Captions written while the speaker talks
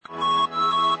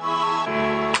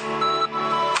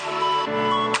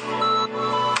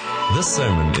This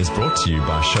sermon is brought to you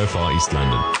by Shofar East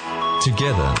London.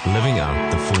 Together, living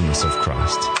out the fullness of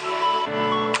Christ.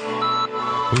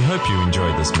 We hope you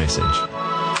enjoyed this message.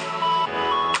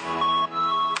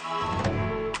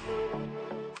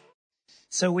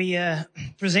 So we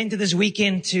presented this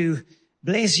weekend to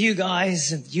bless you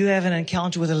guys, and you have an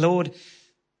encounter with the Lord.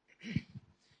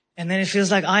 And then it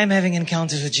feels like I'm having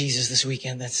encounters with Jesus this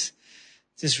weekend. That's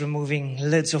just removing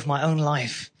lids off my own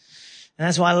life. And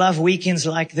that's why I love weekends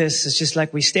like this. It's just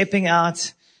like we're stepping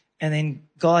out, and then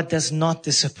God does not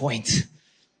disappoint.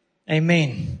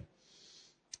 Amen.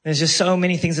 There's just so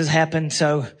many things that happened.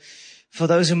 So for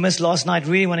those who missed last night,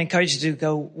 really want to encourage you to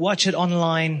go watch it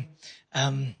online.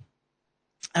 And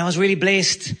I was really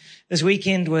blessed this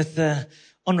weekend with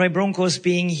Andre Bronckhorst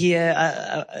being here.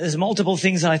 There's multiple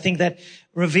things that I think that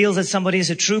reveals that somebody is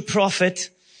a true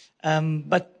prophet.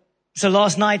 So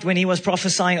last night when he was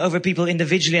prophesying over people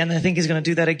individually, and I think he's going to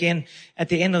do that again at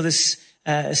the end of this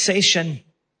session,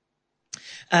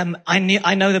 I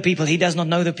know the people. He does not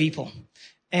know the people.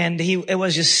 And it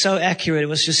was just so accurate. It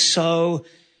was just so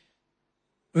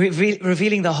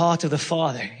revealing the heart of the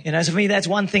Father. You know, so for me, that's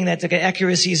one thing that, okay,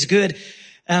 accuracy is good.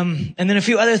 And then a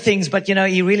few other things, but you know,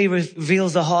 he really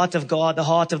reveals the heart of God, the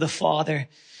heart of the Father,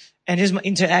 and his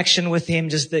interaction with him,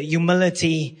 just the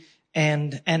humility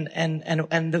and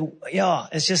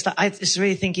it's just, I just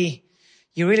really think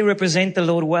you really represent the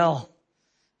Lord well,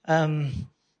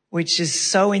 which is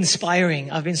so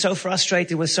inspiring. I've been so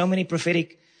frustrated with so many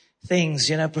prophetic things,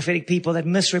 you know, prophetic people that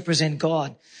misrepresent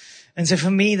God. And so for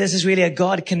me, this is really a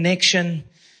God connection,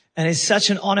 and it's such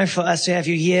an honor for us to have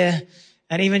you here.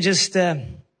 And even just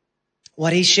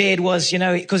what he shared was, you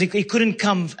know, because he couldn't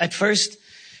come at first,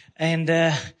 and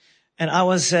I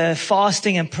was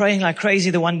fasting and praying like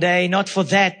crazy the one day. Not for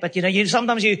that, but you know,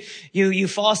 sometimes you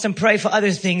fast and pray for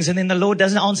other things, and then the Lord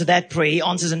doesn't answer that prayer; He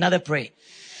answers another prayer.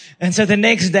 And so the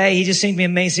next day, he just sent me a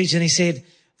message, and he said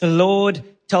the Lord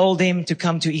told him to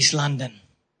come to East London.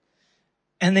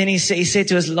 And then he said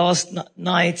to us last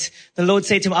night, the Lord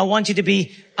said to him, I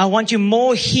want you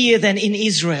more here than in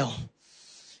Israel,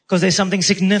 because there's something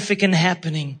significant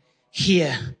happening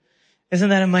here. Isn't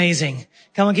that amazing?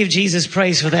 Come on, give Jesus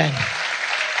praise for that.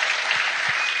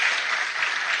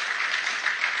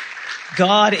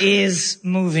 God is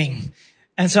moving.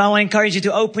 And so I want to encourage you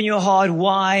to open your heart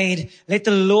wide. Let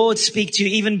the Lord speak to you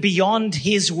even beyond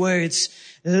His words.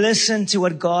 Listen to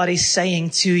what God is saying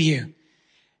to you.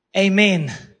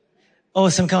 Amen.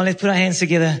 Awesome. Come on, let's put our hands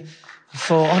together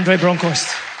for Andre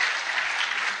Bronckhorst.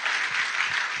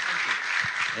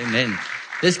 Amen.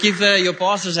 Let's give your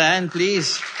pastors a hand,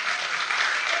 please.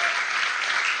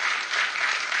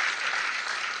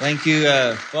 Thank you,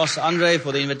 Pastor Andre,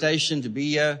 for the invitation to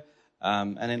be here.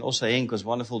 And then also Henk, it was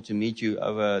wonderful to meet you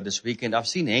over this weekend. I've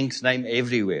seen Henk's name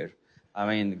everywhere. I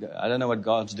mean, I don't know what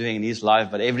God's doing in his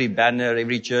life, but every banner,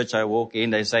 every church I walk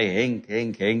in, they say,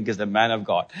 Henk is the man of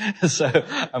God. So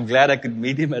I'm glad I could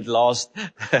meet him at last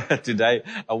today.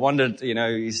 I wondered, you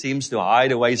know, he seems to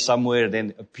hide away somewhere,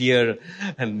 then appear,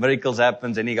 and miracles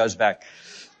happen, and he goes back.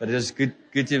 But it was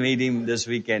good to meet him this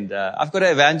weekend. I've got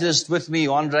an evangelist with me,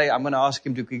 Andre. I'm going to ask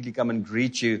him to quickly come and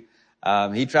greet you.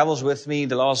 He travels with me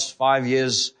the last 5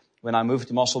 years. When I moved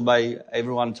to Mossel Bay,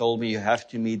 everyone told me you have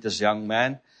to meet this young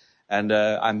man. And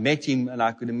I met him, and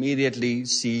I could immediately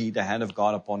see the hand of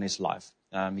God upon his life.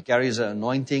 He carries an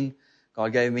anointing.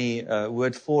 God gave me a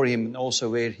word for him, and also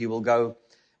where he will go.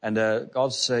 And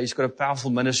he's got a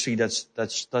powerful ministry that's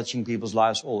touching people's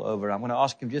lives all over. I'm going to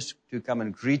ask him just to come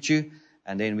and greet you,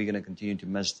 and then we're going to continue to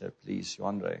minister. Please,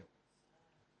 Andre.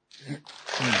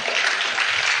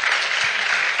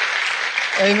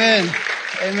 Amen.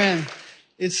 Amen.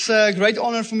 It's a great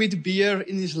honor for me to be here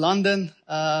in East London.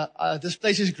 This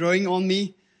place is growing on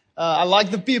me. I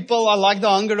like the people. I like the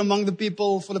hunger among the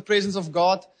people for the presence of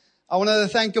God. I want to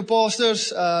thank your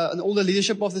pastors and all the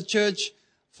leadership of the church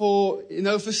for, you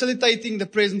know, facilitating the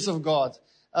presence of God.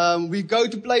 We go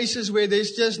to places where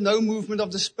there's just no movement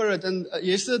of the Spirit. And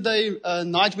yesterday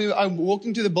night when I walked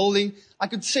into the building, I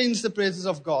could sense the presence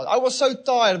of God. I was so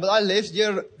tired, but I left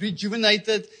here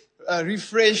rejuvenated,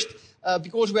 refreshed,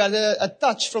 because we had a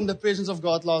touch from the presence of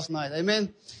God last night.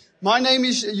 Amen. My name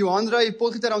is Johandre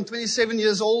Potgieter. I'm 27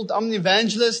 years old. I'm an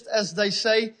evangelist, as they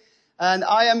say. And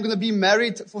I am going to be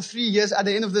married for 3 years at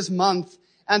the end of this month.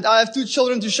 And I have 2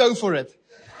 children to show for it.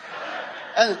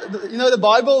 And, you know, the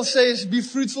Bible says, be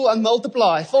fruitful and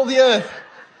multiply, fill the earth.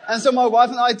 And so my wife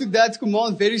and I took that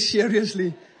command very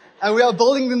seriously. And we are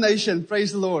building the nation.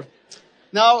 Praise the Lord.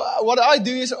 Now, what I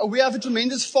do is we have a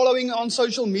tremendous following on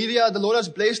social media. The Lord has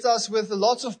blessed us with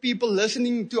lots of people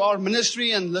listening to our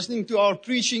ministry and listening to our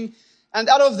preaching. And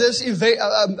out of this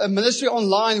ministry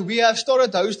online, we have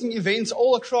started hosting events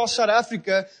all across South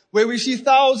Africa where we see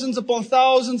thousands upon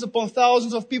thousands upon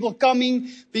thousands of people coming,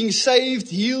 being saved,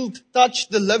 healed,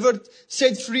 touched, delivered,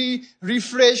 set free,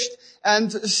 refreshed,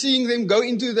 and seeing them go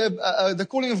into the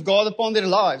calling of God upon their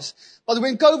lives. But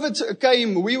when COVID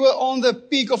came, we were on the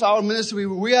peak of our ministry.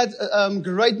 We had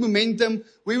great momentum.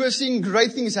 We were seeing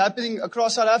great things happening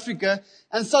across South Africa.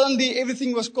 And suddenly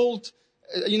everything was called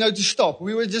to stop.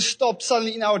 We were just stopped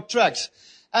suddenly in our tracks.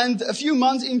 And a few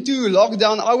months into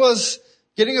lockdown, I was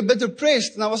getting a bit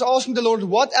depressed, and I was asking the Lord,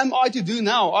 what am I to do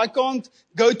now? I can't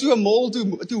go to a mall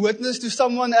to witness to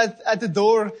someone at the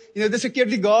door. The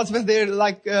security guards were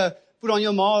there put on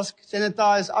your mask,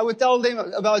 sanitize. I would tell them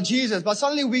about Jesus, but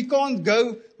suddenly we can't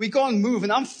go, we can't move,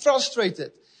 and I'm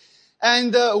frustrated.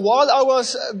 And while I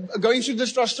was going through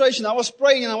this frustration, I was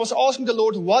praying and I was asking the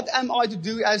Lord, what am I to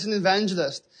do as an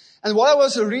evangelist? And while I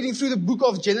was reading through the book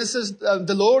of Genesis,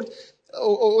 the Lord,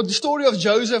 or the story of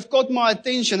Joseph caught my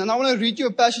attention. And I want to read you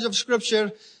a passage of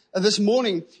scripture this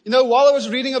morning. While I was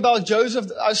reading about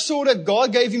Joseph, I saw that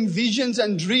God gave him visions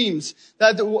and dreams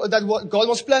that what God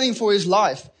was planning for his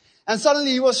life. And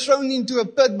suddenly he was thrown into a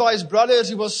pit by his brothers.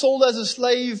 He was sold as a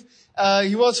slave.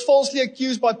 He was falsely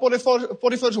accused by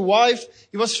Potiphar's wife.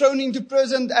 He was thrown into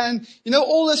prison. And,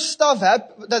 all this stuff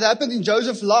that happened in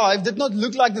Joseph's life did not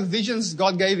look like the visions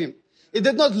God gave him. It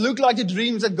did not look like the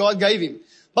dreams that God gave him.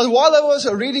 But while I was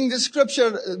reading this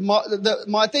scripture,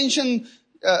 my attention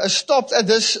stopped at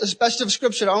this passage of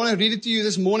scripture. I want to read it to you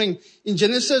this morning. In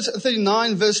Genesis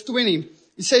 39, verse 20,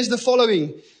 it says the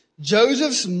following.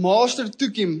 Joseph's master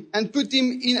took him and put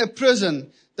him in a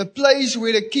prison, the place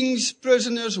where the king's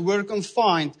prisoners were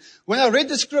confined. When I read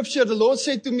the scripture, the Lord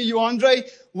said to me, Andre,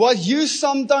 what you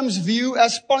sometimes view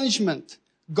as punishment,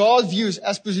 God views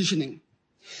as positioning.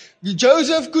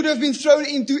 Joseph could have been thrown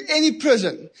into any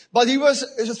prison, but he was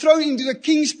thrown into the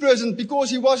king's prison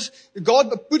because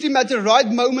God put him at the right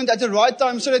moment, at the right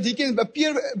time, so that he can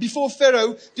appear before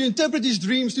Pharaoh to interpret his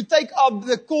dreams, to take up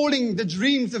the calling, the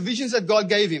dreams, the visions that God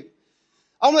gave him.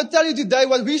 I want to tell you today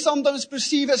what we sometimes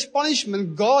perceive as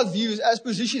punishment, God views as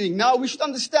positioning. Now, we should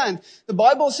understand, the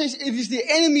Bible says it is the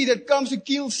enemy that comes to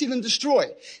kill, steal, and destroy.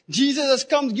 Jesus has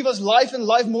come to give us life and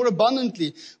life more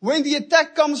abundantly. When the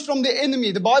attack comes from the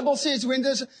enemy, the Bible says when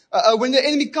the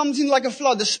enemy comes in like a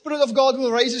flood, the Spirit of God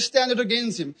will raise a standard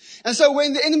against him. And so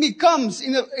when the enemy comes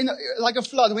like a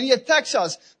flood, when he attacks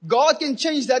us, God can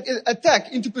change that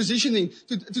attack into positioning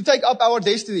to take up our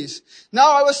destinies.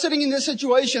 Now, I was sitting in this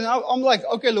situation, I'm like,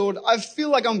 okay, Lord, I feel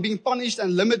like I'm being punished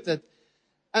and limited.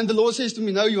 And the Lord says to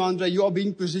me, no, Andre, you are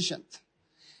being positioned.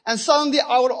 And suddenly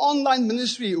our online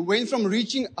ministry went from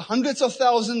reaching hundreds of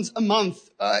thousands a month,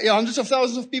 hundreds of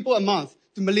thousands of people a month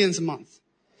to millions a month.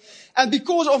 And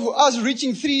because of us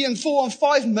reaching 3 and 4 and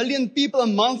 5 million people a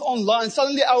month online,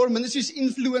 suddenly our ministry's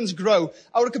influence grew.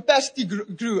 Our capacity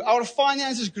grew. Our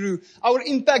finances grew. Our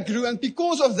impact grew. And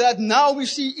because of that, now we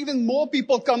see even more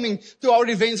people coming to our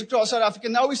events across South Africa.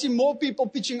 Now we see more people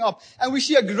pitching up. And we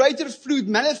see a greater fruit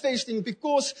manifesting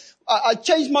because I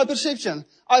changed my perception.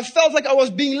 I felt like I was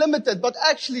being limited, but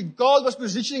actually God was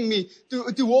positioning me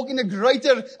to walk in a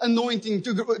greater anointing,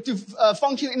 to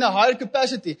function in a higher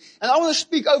capacity. And I want to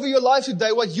speak over your life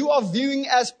today what you are viewing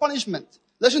as punishment.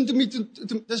 Listen to me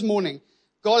this morning.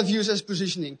 God views as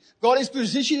positioning. God is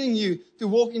positioning you to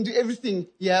walk into everything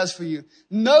He has for you.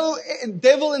 No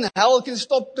devil in hell can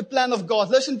stop the plan of God.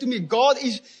 Listen to me. God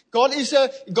is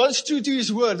true to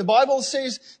His word. The Bible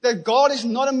says that God is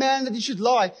not a man that He should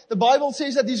lie. The Bible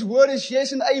says that His word is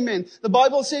yes and amen. The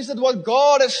Bible says that what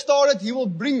God has started, He will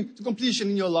bring to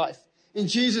completion in your life. In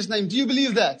Jesus' name. Do you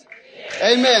believe that?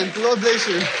 Yes. Amen. The Lord bless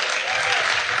you.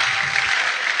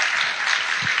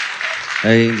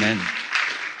 Amen.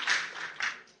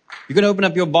 You can open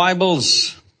up your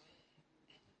Bibles.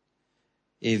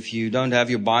 If you don't have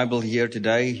your Bible here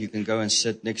today, you can go and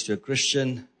sit next to a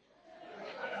Christian.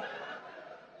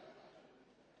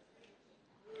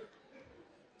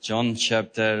 John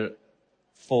chapter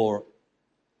 4,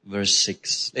 verse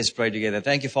 6. Let's pray together.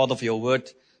 Thank you, Father, for your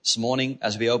word this morning.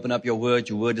 As we open up your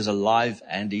word is alive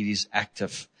and it is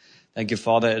active. Thank you,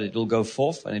 Father, it will go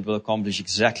forth and it will accomplish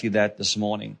exactly that this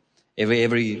morning.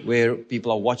 Everywhere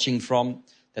people are watching from,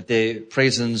 that their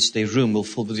presence, their room will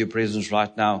fill with your presence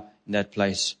right now in that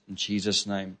place. In Jesus'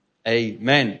 name.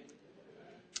 Amen.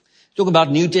 Talk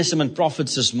about New Testament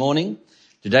prophets this morning.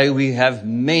 Today we have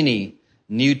many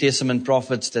New Testament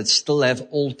prophets that still have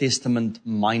Old Testament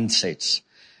mindsets.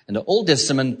 And the Old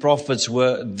Testament prophets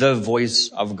were the voice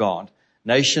of God.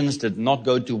 Nations did not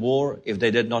go to war if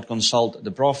they did not consult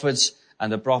the prophets,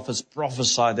 and the prophets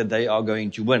prophesied that they are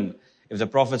going to win. If the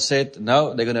prophet said,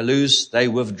 no, they're going to lose, they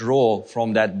withdraw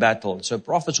from that battle. So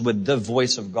prophets were the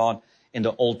voice of God in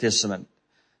the Old Testament.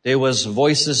 There was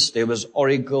voices, there was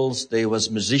oracles, there was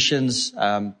musicians,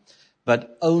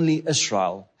 but only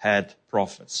Israel had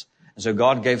prophets. And so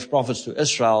God gave prophets to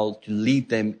Israel to lead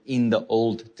them in the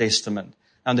Old Testament.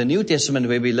 Now, in the New Testament,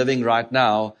 where we're living right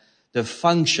now, the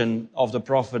function of the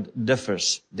prophet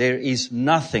differs. There is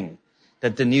nothing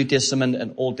that the New Testament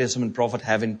and Old Testament prophet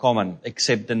have in common,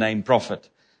 except the name prophet.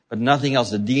 But nothing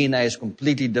else. The DNA is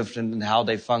completely different in how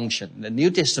they function. In the New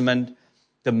Testament,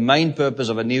 the main purpose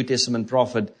of a New Testament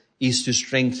prophet is to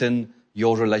strengthen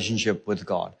your relationship with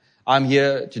God. I'm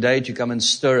here today to come and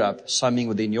stir up something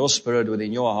within your spirit,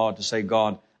 within your heart, to say,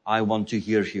 God, I want to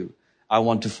hear you. I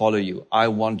want to follow you. I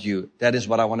want you. That is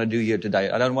what I want to do here today.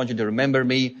 I don't want you to remember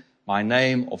me, my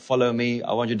name, or follow me.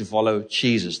 I want you to follow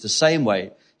Jesus. The same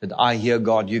way that I hear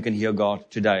God, you can hear God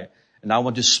today. And I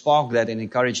want to spark that and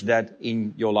encourage that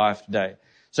in your life today.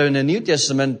 So in the New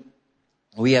Testament,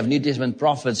 we have New Testament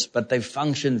prophets, but they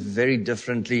function very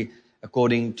differently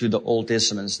according to the Old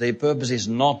Testaments. Their purpose is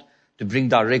not to bring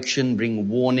direction, bring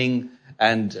warning,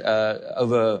 and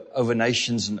over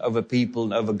nations and over people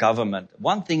and over government.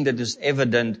 One thing that is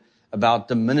evident about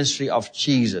the ministry of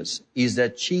Jesus is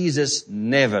that Jesus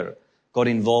never got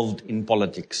involved in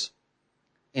politics.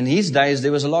 In his days,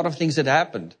 there was a lot of things that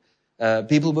happened.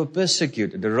 People were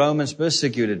persecuted. The Romans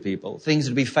persecuted people. Things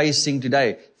that we're facing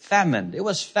today. Famine. There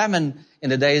was famine in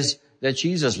the days that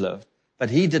Jesus lived. But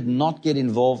he did not get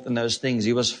involved in those things.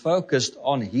 He was focused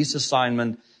on his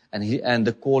assignment and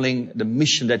the calling, the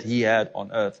mission that he had on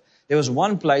earth. There was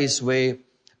one place where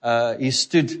he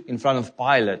stood in front of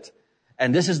Pilate.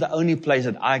 And this is the only place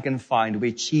that I can find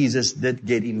where Jesus did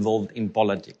get involved in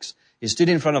politics. He stood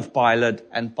in front of Pilate,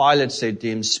 and Pilate said to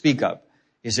him, speak up.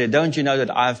 He said, don't you know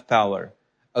that I have power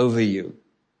over you?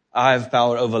 I have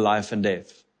power over life and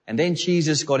death. And then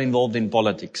Jesus got involved in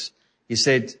politics. He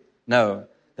said, no,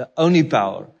 the only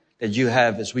power that you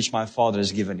have is which my Father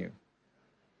has given you.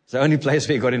 It's the only place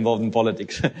where he got involved in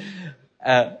politics.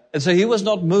 And so he was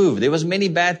not moved. There was many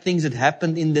bad things that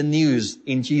happened in the news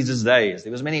in Jesus' days.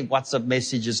 There was many WhatsApp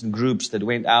messages and groups that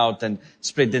went out and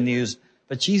spread the news.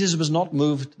 But Jesus was not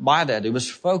moved by that. He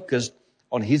was focused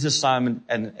on his assignment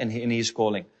and in his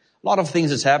calling. A lot of things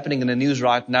that's happening in the news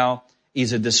right now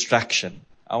is a distraction.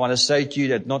 I want to say to you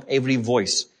that not every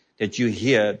voice that you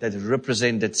hear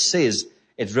that says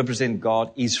it represents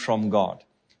God is from God.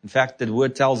 In fact, the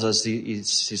word tells us, he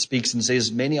speaks and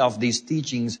says many of these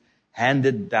teachings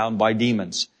handed down by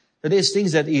demons. So there's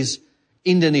things that is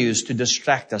in the news to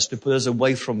distract us, to put us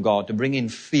away from God, to bring in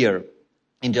fear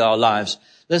into our lives.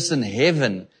 Listen,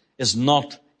 heaven is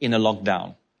not in a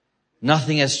lockdown.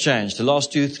 Nothing has changed. The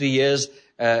last 2-3 years,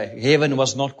 heaven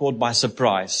was not caught by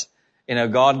surprise.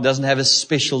 God doesn't have a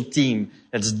special team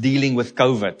that's dealing with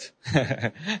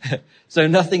COVID. So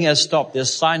nothing has stopped. The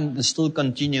sign is still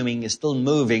continuing, is still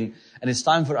moving, and it's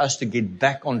time for us to get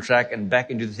back on track and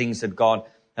back into the things that God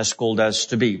has called us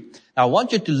to be. Now, I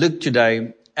want you to look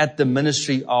today at the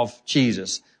ministry of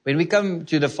Jesus. When we come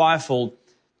to the fivefold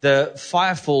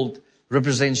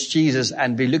represents Jesus,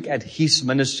 and we look at his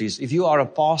ministries. If you are a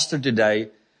pastor today,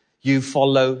 you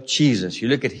follow Jesus. You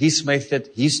look at his method,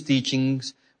 his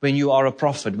teachings. When you are a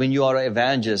prophet, when you are an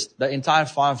evangelist, the entire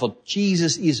fivefold,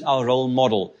 Jesus is our role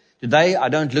model. Today, I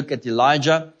don't look at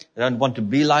Elijah. I don't want to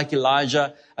be like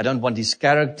Elijah. I don't want his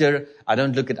character. I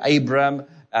don't look at Abraham.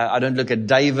 I don't look at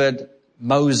David,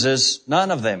 Moses,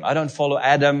 none of them. I don't follow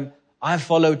Adam. I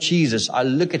follow Jesus. I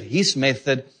look at his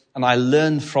method and I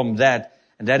learn from that.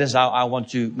 And that is how I want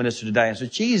to minister today. And so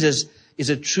Jesus is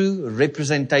a true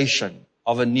representation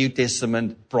of a New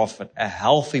Testament prophet, a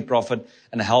healthy prophet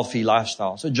and a healthy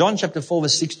lifestyle. So John chapter 4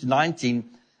 verse 6 to 19,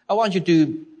 I want you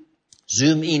to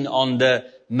zoom in on the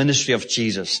ministry of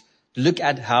Jesus, to look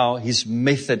at how his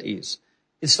method is.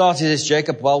 It starts as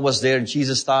Jacob well was there, and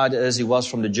Jesus tired as he was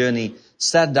from the journey,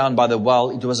 sat down by the well.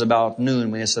 It was about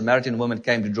noon when a Samaritan woman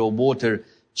came to draw water.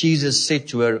 Jesus said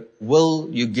to her, will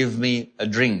you give me a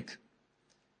drink?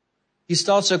 He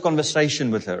starts a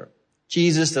conversation with her.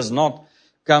 Jesus does not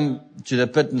come to the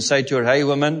pit and say to her, hey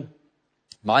woman,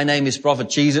 my name is Prophet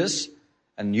Jesus,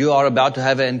 and you are about to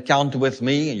have an encounter with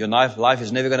me, and your life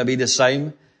is never going to be the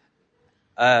same.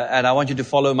 And I want you to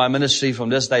follow my ministry from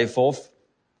this day forth.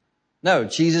 No,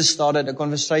 Jesus started a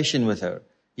conversation with her.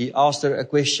 He asked her a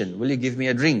question, will you give me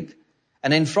a drink?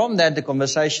 And then from that, the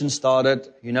conversation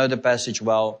started. You know the passage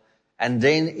well. And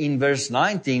then in verse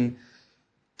 19,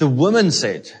 the woman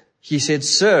said, she said,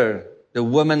 sir, the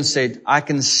woman said, I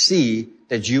can see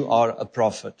that you are a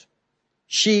prophet.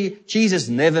 Jesus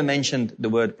never mentioned the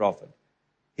word prophet.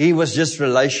 He was just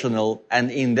relational, and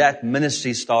in that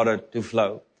ministry started to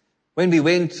flow. When we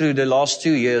went through the last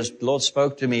 2 years, the Lord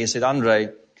spoke to me. He said, Andre,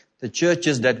 the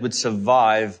churches that would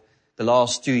survive the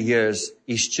last 2 years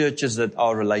is churches that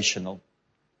are relational.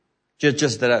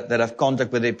 Churches that have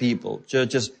contact with their people.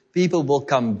 People will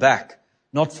come back,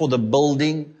 not for the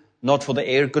building, not for the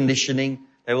air conditioning.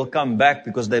 They will come back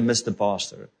because they missed the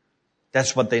pastor.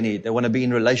 That's what they need. They want to be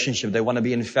in relationship. They want to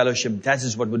be in fellowship. That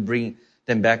is what would bring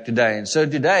them back today. And so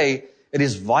today, it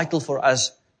is vital for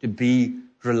us to be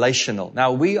relational.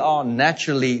 Now, we are not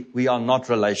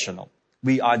relational.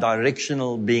 We are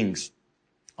directional beings.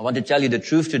 I want to tell you the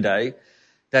truth today,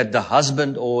 that the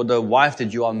husband or the wife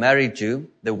that you are married to,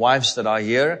 the wives that are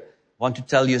here, want to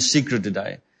tell you a secret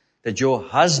today, that your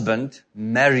husband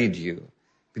married you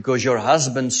because your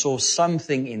husband saw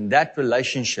something in that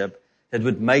relationship that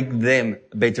would make them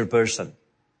a better person.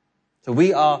 So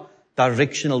we are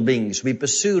directional beings. We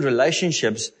pursue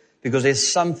relationships because there's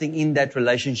something in that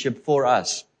relationship for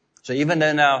us. So even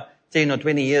though now 10 or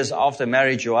 20 years after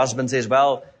marriage, your husband says,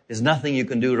 well, there's nothing you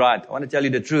can do right. I want to tell you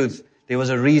the truth. There was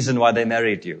a reason why they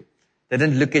married you. They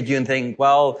didn't look at you and think,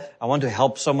 well, I want to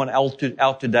help someone else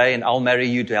out today and I'll marry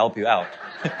you to help you out.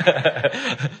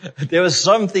 There was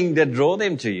something that drew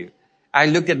them to you. I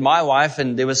looked at my wife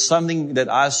and there was something that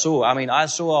I saw. I mean, I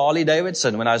saw a Harley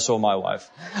Davidson when I saw my wife.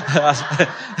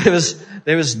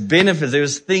 There was benefits. There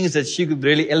was things that she could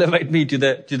really elevate me to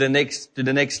the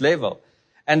next level.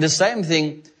 And the same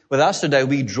thing with us today.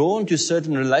 We're drawn to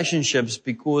certain relationships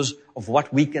because of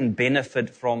what we can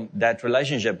benefit from that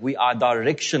relationship. We are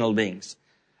directional beings.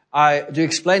 To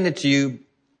explain it to you,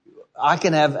 I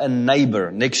can have a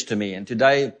neighbor next to me. And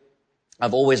today,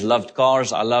 I've always loved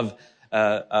cars. I love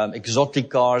exotic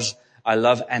cars. I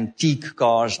love antique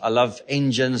cars. I love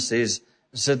engines. There's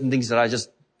certain things that just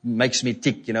makes me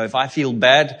tick. You know, if I feel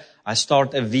bad, I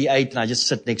start a V8 and I just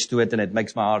sit next to it and it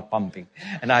makes my heart pumping.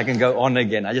 And I can go on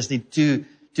again. I just need two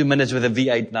minutes with a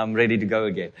V8 and I'm ready to go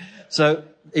again. So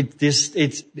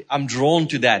I'm drawn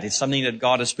to that. It's something that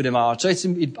God has put in my heart. So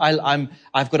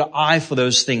I've got an eye for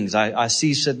those things. I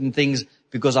see certain things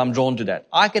because I'm drawn to that.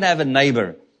 I can have a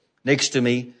neighbor next to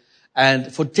me.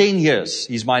 And for 10 years,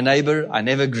 he's my neighbor. I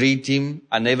never greet him.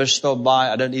 I never stop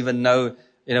by. I don't even know,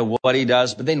 what he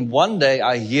does. But then one day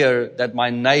I hear that my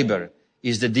neighbor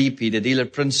is the DP, the dealer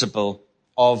principal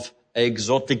of an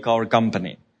exotic car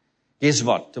company. Guess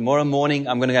what? Tomorrow morning,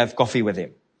 I'm going to have coffee with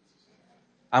him.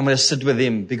 I'm going to sit with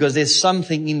him because there's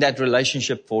something in that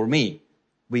relationship for me.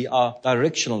 We are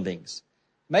directional beings.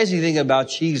 Amazing thing about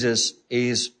Jesus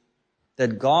is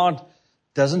that God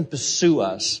doesn't pursue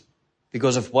us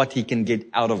because of what he can get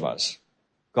out of us.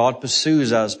 God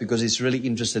pursues us because he's really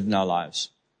interested in our lives.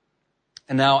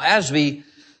 And now as we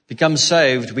become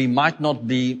saved, we might not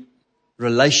be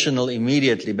relational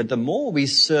immediately, but the more we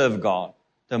serve God,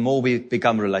 the more we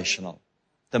become relational.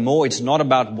 The more it's not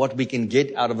about what we can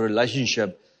get out of a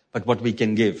relationship, but what we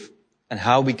can give and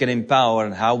how we can empower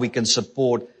and how we can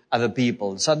support other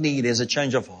people. Suddenly there's a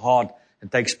change of heart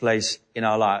that takes place in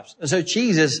our lives. And so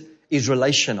Jesus is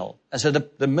relational. And so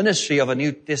the ministry of a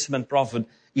New Testament prophet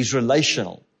is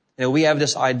relational. We have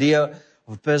this idea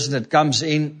of a person that comes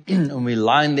in and we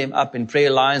line them up in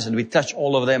prayer lines and we touch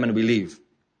all of them and we leave.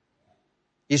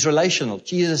 He's relational.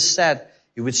 Jesus said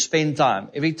he would spend time.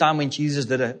 Every time when Jesus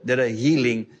did a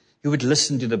healing, he would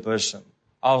listen to the person.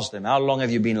 Ask them, how long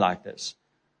have you been like this?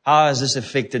 How has this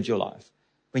affected your life?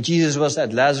 When Jesus was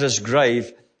at Lazarus'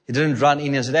 grave, he didn't run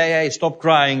in and say, hey, stop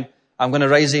crying. I'm going to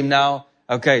raise him now.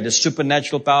 Okay, the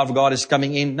supernatural power of God is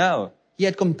coming in. No, he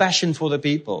had compassion for the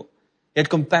people. He had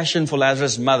compassion for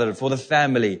Lazarus' mother, for the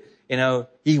family.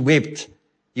 He wept.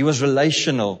 He was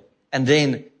relational. And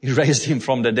then he raised him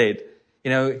from the dead.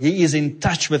 He is in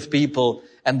touch with people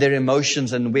and their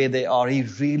emotions and where they are. He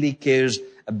really cares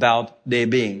about their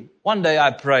being. One day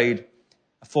I prayed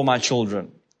for my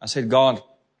children. I said, God,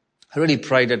 I really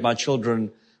pray that my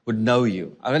children would know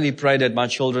you. I really pray that my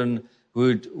children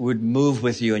would move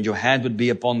with you and your hand would be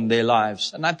upon their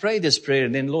lives. And I prayed this prayer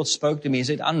and then the Lord spoke to me. He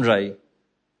said, Andre,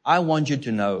 I want you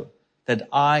to know that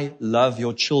I love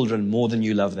your children more than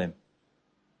you love them.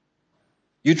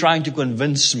 You're trying to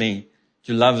convince me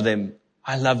to love them.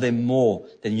 I love them more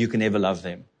than you can ever love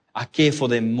them. I care for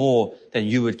them more than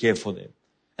you would care for them.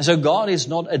 And so God is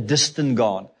not a distant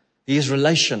God. He is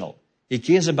relational. He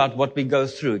cares about what we go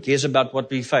through. He cares about what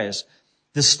we face.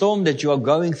 The storm that you are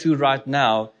going through right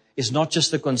now is not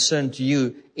just a concern to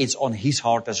you. It's on his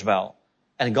heart as well.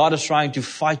 And God is trying to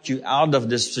fight you out of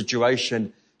this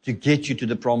situation to get you to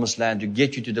the promised land, to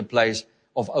get you to the place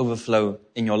of overflow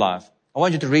in your life. I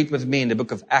want you to read with me in the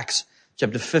book of Acts,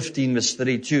 chapter 15, verse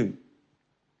 32.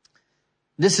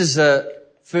 This is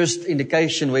first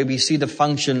indication where we see the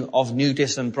function of New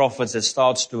Testament prophets that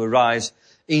starts to arise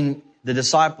in the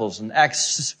disciples. In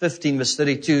Acts 15 verse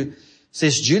 32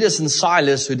 says, Judas and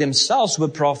Silas, who themselves were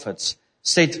prophets,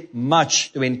 said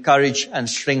much to encourage and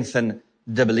strengthen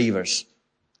the believers.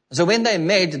 So when they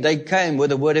met, they came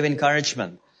with a word of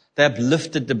encouragement. They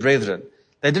uplifted the brethren.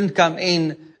 They didn't come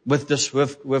in with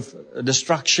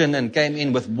destruction and came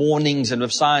in with warnings and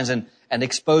with signs and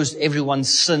exposed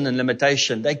everyone's sin and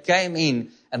limitation. They came in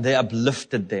and they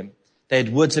uplifted them. They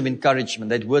had words of encouragement.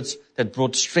 They had words that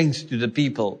brought strength to the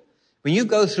people. When you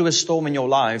go through a storm in your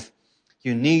life,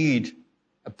 you need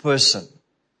a person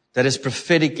that is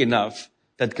prophetic enough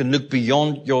that can look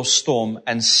beyond your storm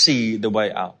and see the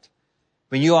way out.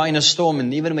 When you are in a storm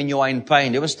and even when you are in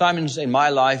pain, there was times in my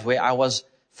life where I was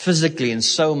physically in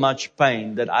so much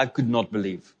pain that I could not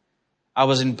believe. I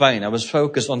was in pain. I was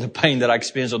focused on the pain that I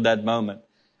experienced at that moment.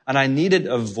 And I needed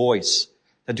a voice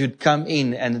that would come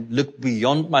in and look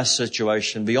beyond my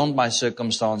situation, beyond my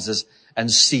circumstances, and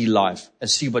see life and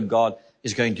see what God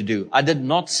is going to do. I did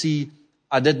not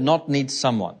need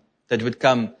someone that would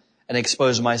come and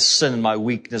expose my sin and my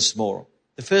weakness more.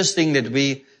 The first thing that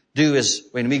we do is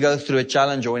when we go through a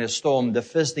challenge or in a storm, the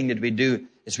first thing that we do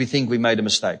is we think we made a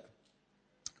mistake.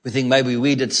 We think maybe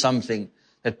we did something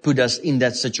that put us in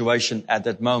that situation at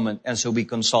that moment, and so we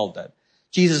consult that.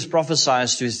 Jesus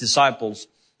prophesies to his disciples.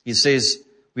 He says,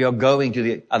 we are going to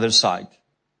the other side.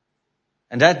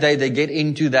 And that day they get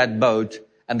into that boat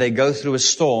and they go through a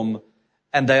storm,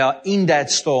 and they are in that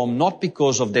storm not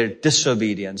because of their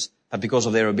disobedience, but because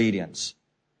of their obedience.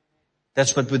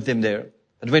 That's what put them there.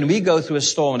 But when we go through a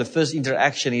storm, the first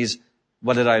interaction is,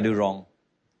 what did I do wrong?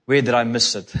 Where did I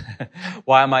miss it?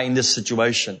 Why am I in this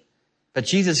situation? But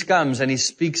Jesus comes and he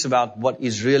speaks about what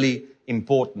is really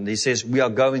important. He says, we are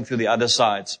going through the other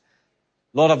sides.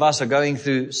 A lot of us are going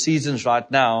through seasons right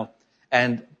now,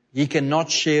 and he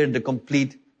cannot share the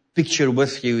complete picture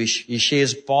with you. He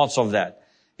shares parts of that.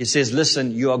 He says,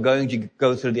 listen, you are going to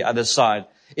go through the other side.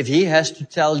 If he has to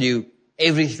tell you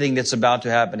everything that's about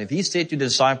to happen, if he said to the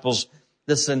disciples,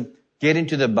 listen, get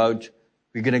into the boat,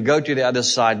 we're going to go to the other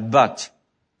side, but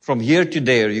from here to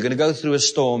there, you're going to go through a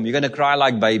storm, you're going to cry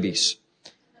like babies.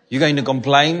 You're going to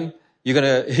complain, you're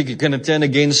going to turn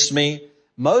against me.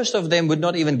 Most of them would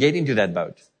not even get into that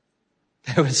boat.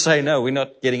 They would say, no, we're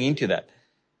not getting into that.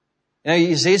 You know,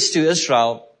 he says to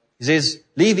Israel, he says,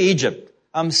 leave Egypt.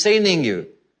 I'm sending you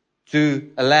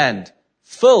to a land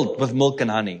filled with milk and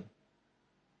honey.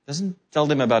 Doesn't tell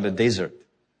them about a desert.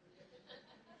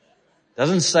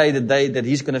 Doesn't say that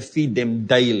he's going to feed them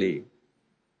daily.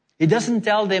 He doesn't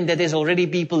tell them that there's already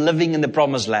people living in the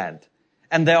promised land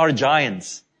and they are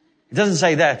giants. He doesn't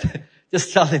say that.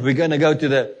 Just tell them we're going to go to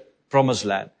the promised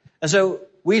land. And so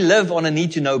we live on a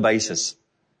need-to-know basis.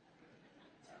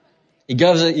 He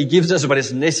gives us what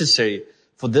is necessary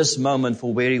for this moment,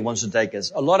 for where he wants to take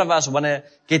us. A lot of us want to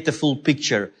get the full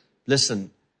picture. Listen,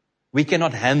 we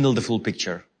cannot handle the full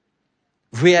picture.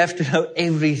 We have to know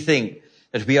everything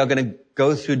that we are going to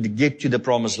go through to get to the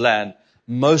promised land.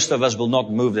 Most of us will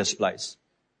not move this place.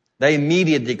 They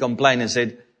immediately complained and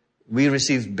said, we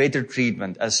received better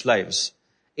treatment as slaves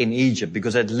in Egypt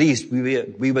because at least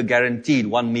we were guaranteed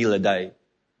 1 meal a day.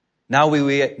 Now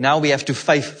we have to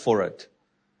faith for it.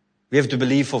 We have to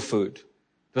believe for food.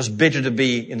 It was better to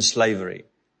be in slavery.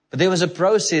 But there was a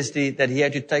process that he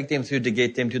had to take them through to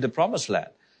get them to the promised land.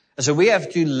 And so we have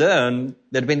to learn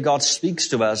that when God speaks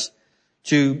to us,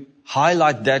 to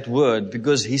highlight that word,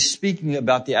 because he's speaking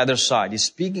about the other side. He's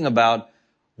speaking about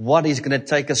what is going to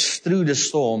take us through the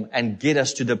storm and get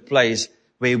us to the place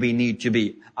where we need to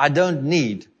be. I don't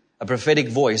need a prophetic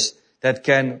voice that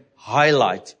can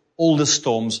highlight all the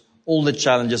storms, all the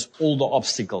challenges, all the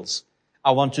obstacles.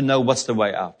 I want to know what's the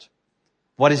way out.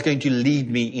 What is going to lead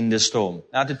me in the storm?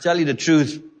 Now, to tell you the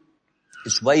truth,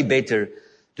 it's way better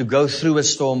to go through a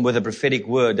storm with a prophetic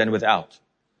word than without.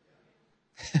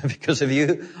 Because if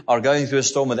you are going through a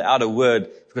storm without a word,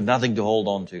 you've got nothing to hold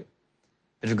on to.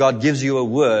 But if God gives you a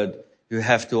word, you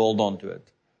have to hold on to it.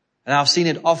 And I've seen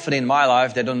it often in my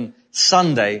life that on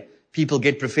Sunday, people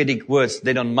get prophetic words.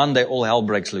 Then on Monday, all hell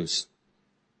breaks loose.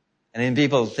 And then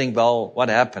people think, well, what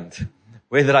happened?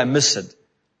 Where did I miss it?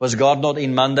 Was God not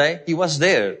in Monday? He was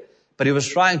there. But he was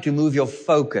trying to move your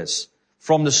focus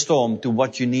from the storm to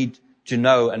what you need to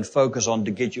know and focus on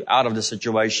to get you out of the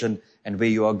situation and where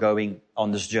you are going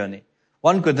on this journey.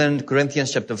 1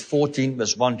 Corinthians chapter 14,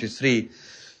 verse 1 to 3.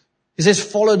 He says,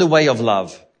 follow the way of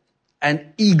love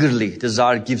and eagerly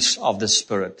desire gifts of the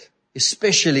Spirit,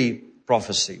 especially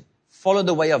prophecy. Follow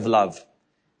the way of love.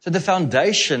 So the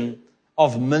foundation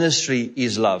of ministry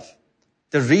is love.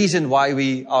 The reason why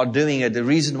we are doing it, the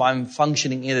reason why I'm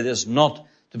functioning in it is not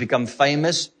to become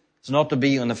famous. It's not to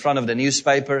be on the front of the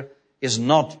newspaper. It's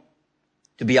not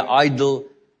to be an idol.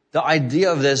 The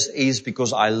idea of this is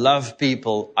because I love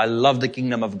people. I love the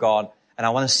kingdom of God. And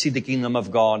I want to see the kingdom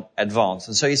of God advance.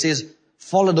 And so he says,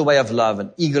 follow the way of love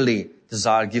and eagerly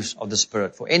desire gifts of the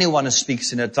Spirit. For anyone who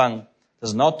speaks in a tongue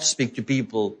does not speak to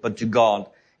people, but to God.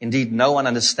 Indeed, no one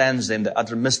understands them. They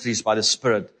utter mysteries by the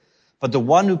Spirit. But the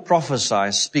one who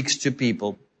prophesies speaks to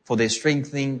people for their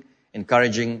strengthening,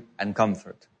 encouraging, and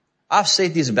comfort. I've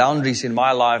set these boundaries in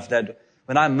my life that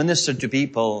when I minister to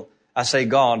people, I say,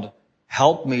 God,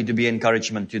 help me to be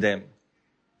encouragement to them.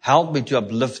 Help me to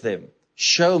uplift them.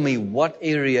 Show me what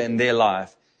area in their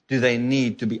life do they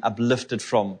need to be uplifted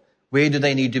from. Where do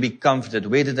they need to be comforted?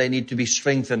 Where do they need to be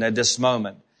strengthened at this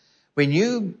moment? When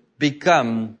you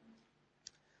become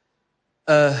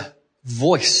a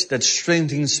voice that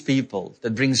strengthens people,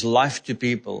 that brings life to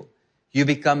people, you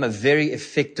become a very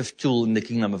effective tool in the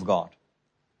kingdom of God.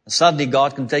 And suddenly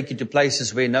God can take you to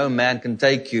places where no man can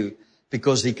take you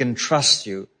because he can trust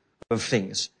you with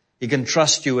things. He can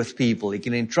trust you with people. He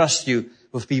can entrust you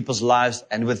with people's lives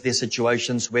and with their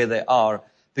situations where they are,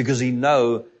 because he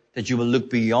knows that you will look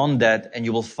beyond that and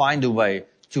you will find a way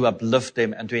to uplift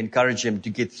them and to encourage them to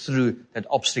get through that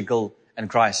obstacle and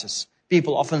crisis.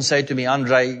 People often say to me,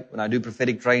 Andre, when I do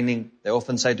prophetic training, they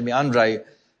often say to me, Andre,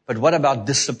 but what about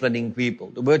disciplining people?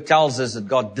 The word tells us that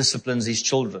God disciplines his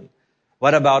children.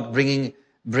 What about bringing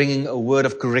a word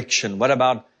of correction? What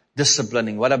about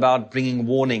disciplining? What about bringing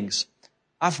warnings?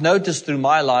 I've noticed through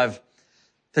my life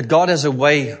that God has a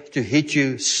way to hit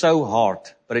you so hard,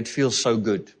 but it feels so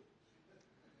good.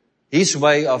 His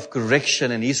way of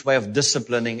correction and his way of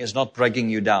disciplining is not breaking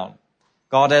you down.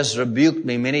 God has rebuked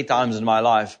me many times in my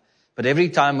life, but every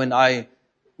time when I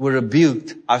were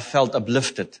rebuked, I felt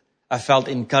uplifted. I felt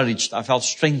encouraged. I felt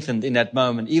strengthened in that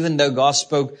moment. Even though God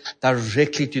spoke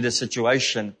directly to the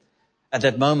situation, at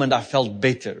that moment I felt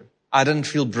better. I didn't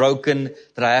feel broken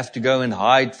that I have to go and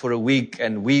hide for a week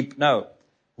and weep. No,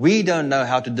 we don't know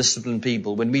how to discipline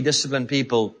people. When we discipline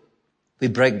people, we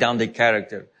break down their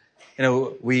character.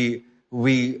 We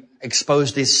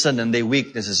expose their sin and their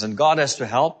weaknesses. And God has to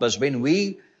help us. When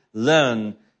we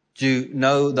learn to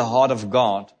know the heart of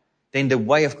God, then the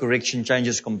way of correction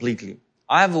changes completely.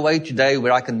 I have a way today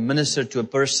where I can minister to a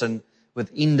person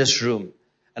within this room.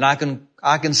 And I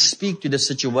can speak to the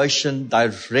situation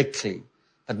directly.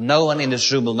 But no one in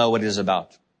this room will know what it is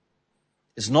about.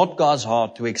 It's not God's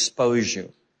heart to expose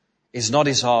you. It's not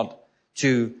his heart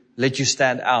to let you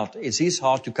stand out. It's his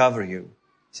heart to cover you.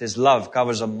 He says love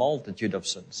covers a multitude of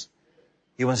sins.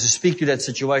 He wants to speak to that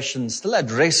situation, still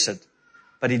address it,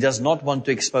 but he does not want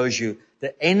to expose you.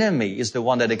 The enemy is the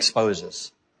one that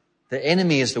exposes. The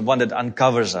enemy is the one that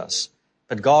uncovers us.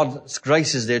 But God's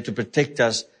grace is there to protect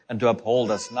us and to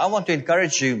uphold us. And I want to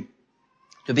encourage you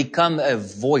to become a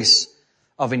voice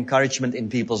of encouragement in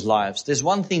people's lives. There's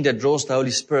one thing that draws the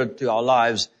Holy Spirit to our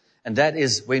lives, and that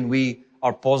is when we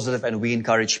are positive and we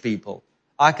encourage people.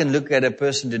 I can look at a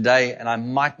person today and I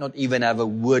might not even have a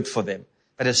word for them.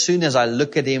 But as soon as I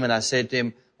look at him and I say to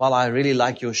him, well, I really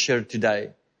like your shirt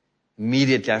today,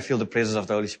 immediately I feel the presence of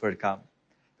the Holy Spirit come.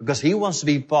 Because he wants to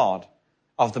be part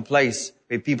of the place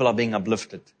where people are being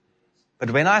uplifted.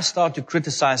 But when I start to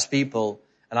criticize people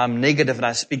and I'm negative and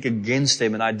I speak against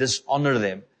them and I dishonor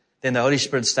them, then the Holy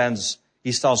Spirit starts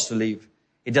to leave.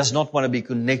 He does not want to be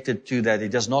connected to that. He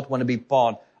does not want to be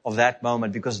part of that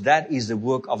moment, because that is the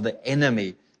work of the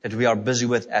enemy that we are busy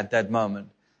with at that moment.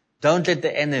 Don't let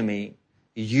the enemy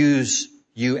use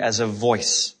you as a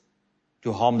voice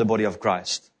to harm the body of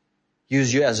Christ.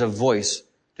 Use you as a voice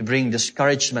to bring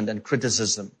discouragement and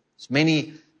criticism. There's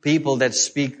many people that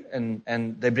speak and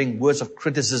they bring words of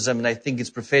criticism and they think it's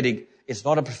prophetic. It's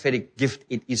not a prophetic gift.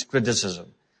 It is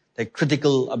criticism. They're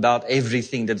critical about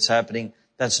everything that's happening.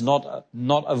 That's not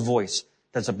a voice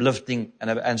that's uplifting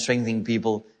and strengthening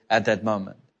people at that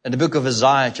moment. In the book of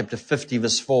Isaiah, chapter 50,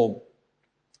 verse 4,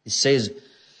 it says,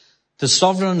 the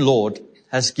sovereign Lord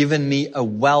has given me a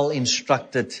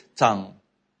well-instructed tongue.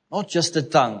 Not just a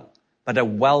tongue, but a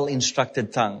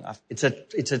well-instructed tongue. It's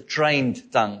a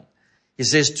trained tongue. He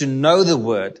says to know the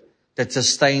word that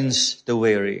sustains the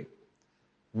weary.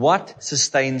 What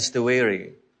sustains the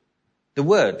weary? The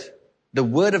word. The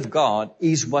word of God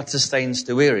is what sustains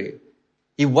the weary.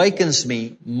 He wakens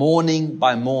me morning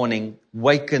by morning,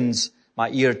 wakens my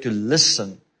ear to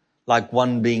listen like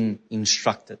one being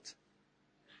instructed.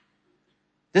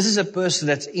 This is a person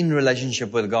that's in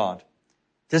relationship with God.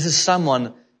 This is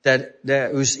someone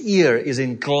whose ear is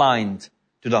inclined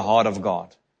to the heart of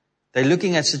God. They're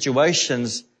looking at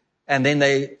situations And then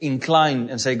they incline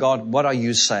and say, God, what are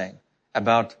you saying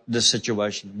about this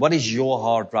situation? What is your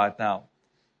heart right now?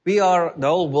 The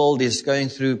whole world is going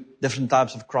through different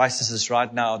types of crises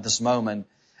right now at this moment.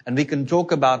 And we can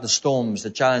talk about the storms,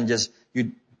 the challenges.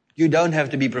 You don't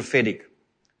have to be prophetic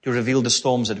to reveal the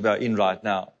storms that we are in right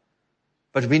now.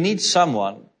 But we need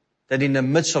someone that in the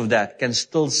midst of that can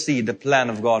still see the plan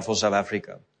of God for South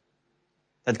Africa.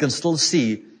 That can still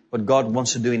see what God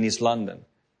wants to do in East London.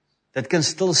 That can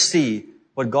still see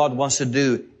what God wants to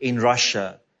do in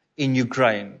Russia, in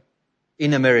Ukraine,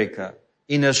 in America,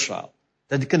 in Israel.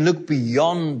 That can look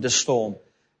beyond the storm.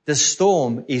 The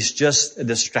storm is just a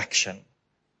distraction.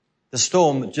 The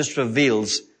storm just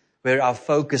reveals where our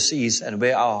focus is and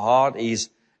where our heart is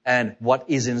and what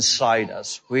is inside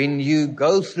us. When you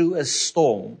go through a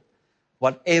storm,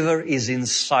 whatever is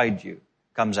inside you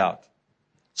comes out.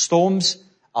 Storms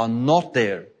are not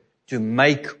there to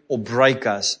make or break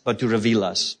us, but to reveal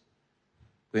us.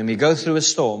 When we go through a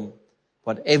storm,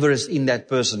 whatever is in that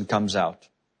person comes out.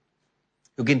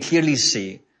 You can clearly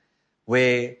see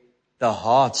where the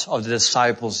heart of the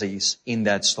disciples is in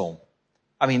that storm.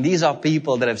 I mean, these are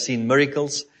people that have seen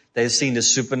miracles. They've seen the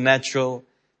supernatural.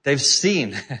 They've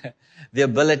seen the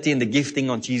ability and the gifting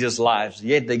on Jesus' lives.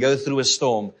 Yet they go through a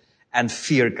storm and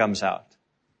fear comes out.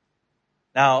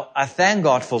 Now, I thank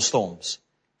God for storms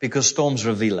because storms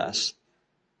reveal us.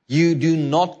 You do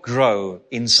not grow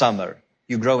in summer.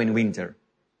 You grow in winter.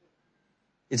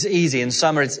 It's easy. In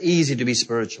summer, it's easy to be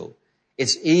spiritual.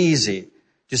 It's easy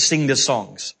to sing the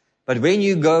songs. But when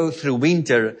you go through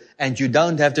winter and you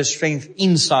don't have the strength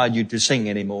inside you to sing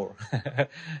anymore,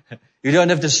 you don't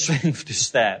have the strength to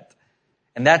stand.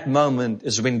 And that moment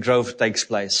is when growth takes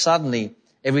place. Suddenly,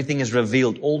 everything is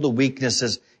revealed. All the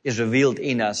weaknesses is revealed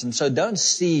in us. And so don't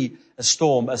see a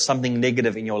storm as something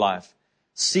negative in your life.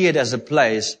 See it as a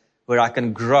place where I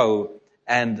can grow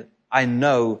and I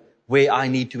know where I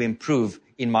need to improve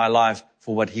in my life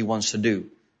for what He wants to do.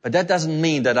 But that doesn't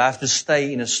mean that I have to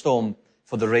stay in a storm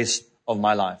for the rest of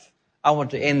my life. I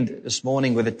want to end this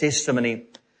morning with a testimony.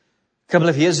 A couple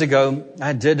of years ago,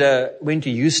 I went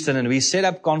to Houston and we set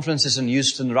up conferences in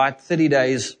Houston, right? 30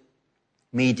 days,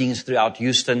 meetings throughout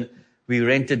Houston. We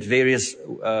rented various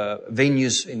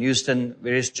venues in Houston,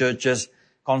 various churches,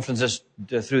 conferences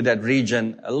through that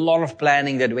region. A lot of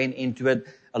planning that went into it,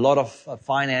 a lot of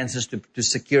finances to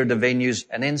secure the venues.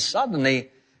 And then suddenly,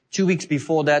 2 weeks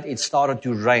before that, it started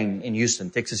to rain in Houston,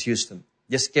 Texas, Houston.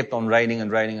 Just kept on raining and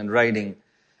raining and raining.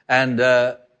 And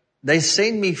they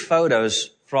sent me photos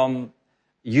from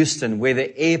Houston where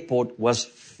the airport was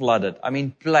flooded. I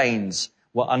mean, planes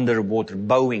were underwater,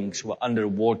 Boeings were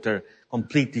underwater,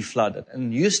 completely flooded.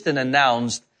 And Houston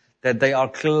announced that they are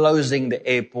closing the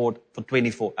airport for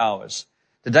 24 hours.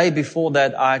 The day before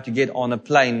that, I had to get on a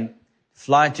plane,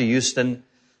 fly to Houston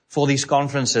for these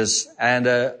conferences. And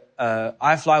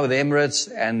I fly with Emirates,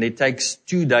 and it takes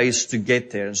 2 days to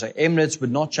get there. And so Emirates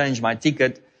would not change my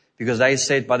ticket because they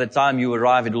said by the time you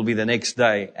arrive, it will be the next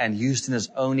day. And Houston is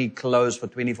only closed for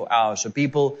 24 hours. So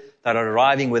people that are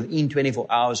arriving within 24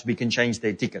 hours, we can change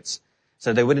their tickets.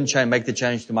 So they wouldn't make the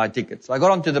change to my ticket. So I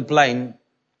got onto the plane.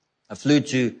 I flew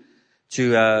to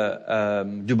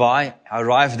Dubai. I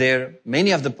arrived there.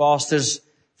 Many of the pastors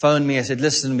phoned me. I said,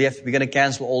 listen, we're going to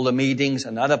cancel all the meetings.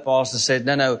 And other pastors said,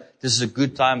 no, this is a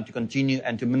good time to continue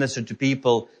and to minister to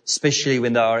people, especially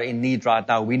when they are in need right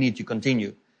now. We need to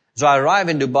continue. So I arrive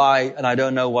in Dubai and I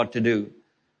don't know what to do.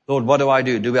 Lord, what do I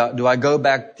do? Do I come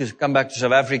back to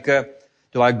South Africa?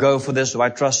 Do I go for this? Do I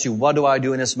trust you? What do I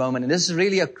do in this moment? And this is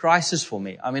really a crisis for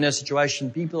me. I'm in a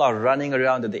situation, people are running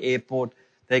around at the airport.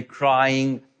 They're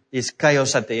crying. There's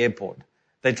chaos at the airport.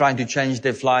 They're trying to change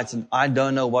their flights and I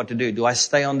don't know what to do. Do I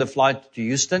stay on the flight to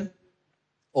Houston?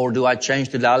 Or do I change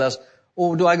to Dallas?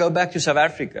 Or do I go back to South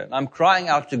Africa? And I'm crying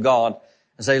out to God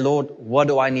and say, Lord, what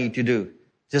do I need to do?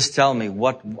 Just tell me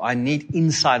what I need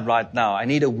inside right now. I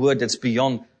need a word that's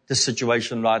beyond this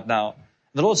situation right now.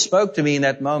 The Lord spoke to me in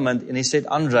that moment and He said,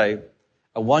 Andre,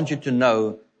 I want you to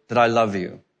know that I love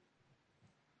you.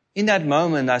 In that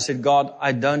moment, I said, God,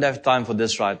 I don't have time for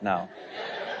this right now.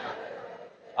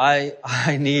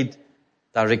 I need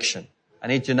direction. I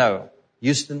need to know.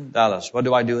 Houston, Dallas, what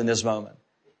do I do in this moment?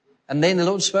 And then the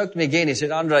Lord spoke to me again. He said,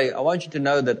 Andre, I want you to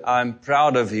know that I'm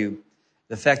proud of you.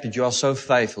 The fact that you are so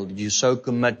faithful, that you're so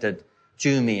committed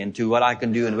to me and to what I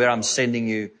can do and where I'm sending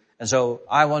you. And so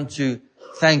I want to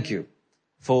thank you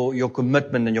for your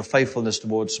commitment and your faithfulness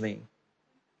towards me.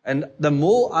 And the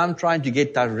more I'm trying to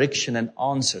get direction and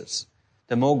answers,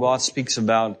 the more God speaks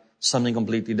about something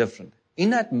completely different.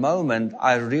 In that moment,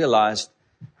 I realized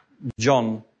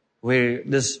John, where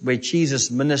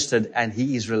Jesus ministered and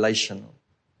He is relational.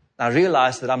 I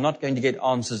realized that I'm not going to get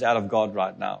answers out of God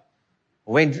right now.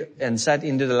 I went and sat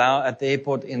at the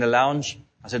airport in the lounge.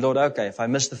 I said, Lord, okay, if I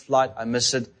miss the flight, I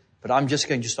miss it. But I'm just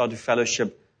going to start to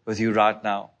fellowship with you right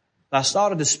now. And I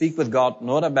started to speak with God,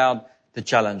 not about the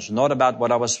challenge, not about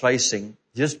what I was facing,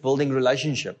 just building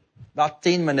relationship. About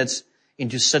 10 minutes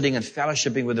into sitting and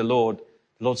fellowshipping with the Lord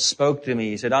spoke to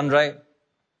me. He said, Andre,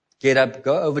 get up,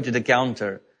 go over to the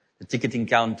counter, the ticketing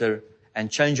counter,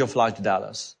 and change your flight to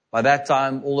Dallas. By that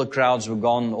time, all the crowds were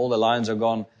gone, all the lines are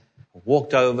gone. I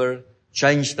walked over,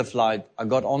 changed the flight. I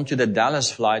got onto the Dallas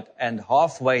flight, and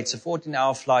halfway, it's a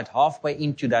 14-hour flight, halfway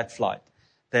into that flight,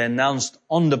 they announced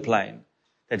on the plane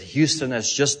that Houston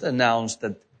has just announced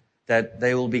that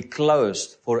they will be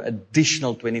closed for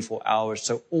additional 24 hours.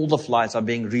 So all the flights are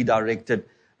being redirected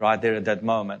right there at that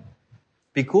moment.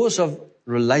 Because of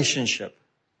relationship,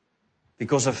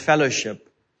 because of fellowship,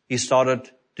 He started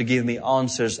to give me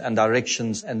answers and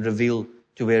directions and reveal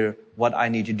to what I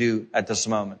need to do at this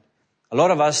moment. A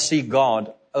lot of us seek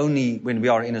God only when we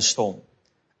are in a storm,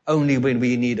 only when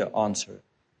we need an answer.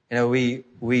 You know, when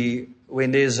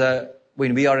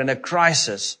we are in a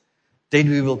crisis, then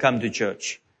we will come to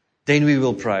church. Then we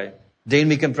will pray. Then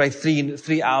we can pray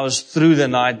 3 hours through the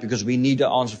night because we need an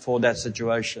answer for that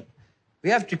situation.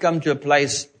 We have to come to a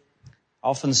place, I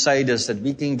often say this, that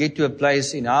we can get to a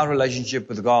place in our relationship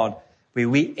with God where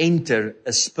we enter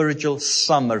a spiritual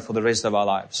summer for the rest of our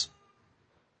lives.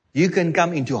 You can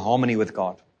come into harmony with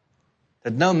God.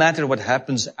 That no matter what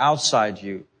happens outside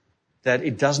you, that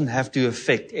it doesn't have to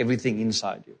affect everything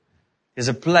inside you. There's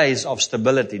a place of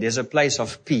stability. There's a place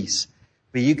of peace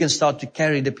where you can start to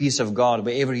carry the peace of God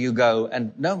wherever you go.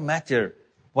 And no matter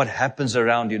what happens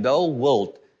around you, the whole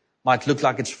world might look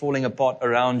like it's falling apart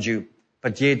around you,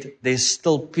 but yet there's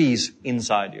still peace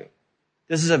inside you.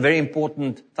 This is a very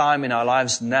important time in our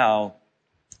lives now.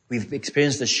 We've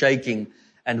experienced the shaking,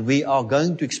 and we are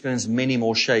going to experience many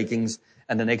more shakings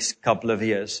in the next couple of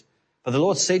years. But the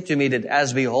Lord said to me that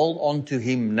as we hold on to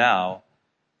Him now,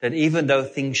 that even though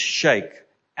things shake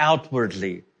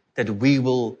outwardly, that we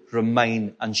will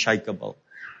remain unshakable.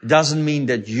 It doesn't mean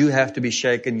that you have to be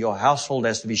shaken, your household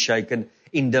has to be shaken.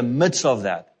 In the midst of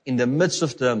that, in the midst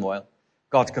of turmoil,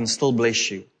 God can still bless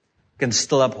you, can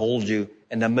still uphold you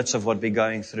in the midst of what we're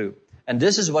going through. And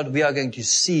this is what we are going to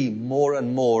see more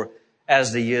and more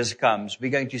as the years comes.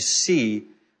 We're going to see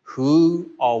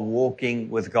who are walking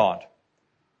with God.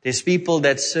 There's people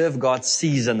that serve God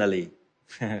seasonally.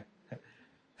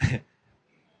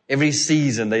 Every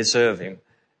season they serve Him.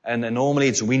 And normally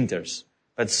it's winters.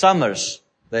 But summers,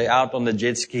 they're out on the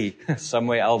jet ski,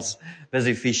 somewhere else,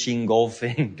 busy fishing,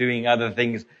 golfing, doing other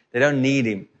things. They don't need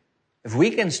Him. If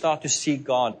we can start to seek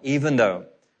God, even though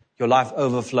your life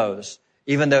overflows,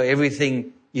 even though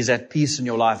everything is at peace in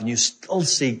your life and you still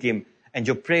seek Him and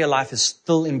your prayer life is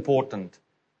still important,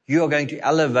 you are going to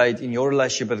elevate in your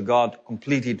relationship with God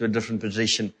completely to a different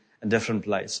position, a different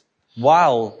place.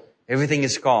 While everything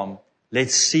is calm,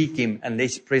 let's seek Him and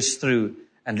let's press through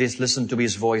and let's listen to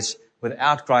His voice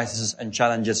without crises and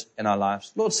challenges in our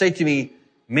lives. Lord said to me,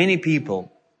 many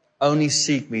people only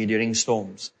seek me during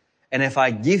storms. And if I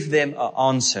give them an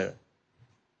answer,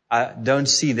 I don't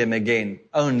see them again,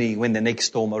 only when the next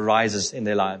storm arises in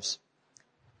their lives.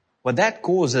 What that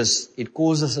causes, it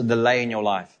causes a delay in your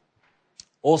life.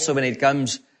 Also, when it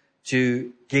comes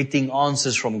to getting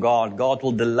answers from God, God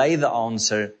will delay the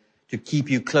answer to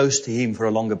keep you close to Him for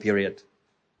a longer period,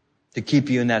 to keep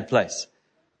you in that place.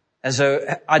 And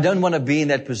so I don't want to be in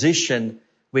that position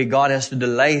where God has to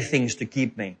delay things to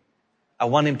keep me. I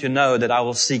want Him to know that I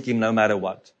will seek Him no matter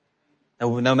what.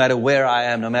 No matter where I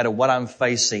am, no matter what I'm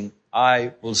facing,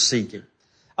 I will seek Him.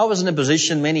 I was in a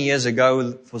position many years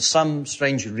ago, for some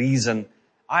strange reason,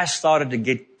 I started to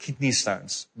get kidney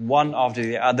stones. One after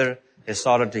the other, they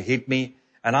started to hit me.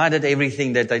 And I did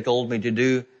everything that they told me to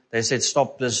do. They said,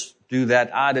 stop this, do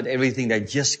that. I did everything. They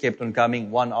just kept on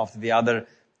coming, one after the other.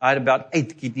 I had about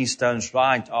 8 kidney stones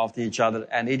right after each other,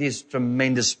 and it is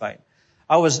tremendous pain.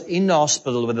 I was in the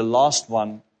hospital with the last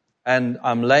one, and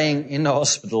I'm laying in the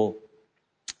hospital,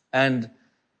 and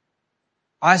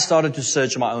I started to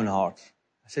search my own heart.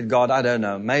 I said, God, I don't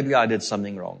know. Maybe I did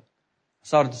something wrong. I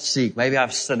started to seek. Maybe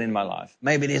I've sinned in my life.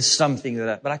 Maybe there's something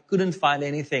but I couldn't find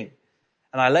anything.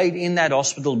 And I laid in that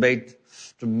hospital bed,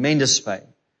 tremendous pain.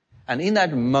 And in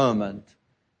that moment,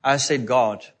 I said,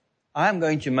 God, I'm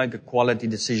going to make a quality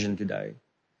decision today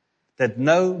that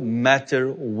no matter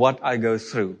what I go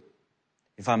through,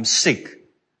 if I'm sick,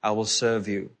 I will serve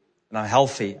you. And I'm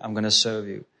healthy, I'm going to serve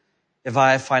you. If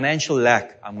I have financial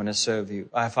lack, I'm going to serve you.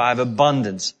 If I have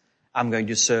abundance, I'm going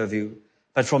to serve you.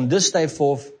 But from this day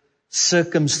forth,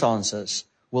 circumstances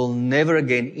will never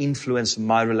again influence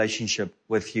my relationship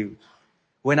with you.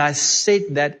 When I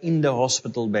said that in the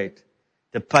hospital bed,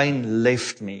 the pain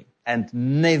left me, and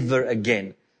never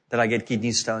again did I get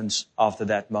kidney stones after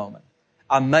that moment.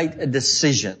 I made a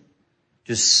decision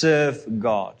to serve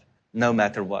God no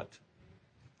matter what.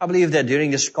 I believe that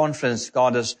during this conference,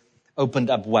 God has opened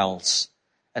up wells.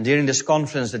 And during this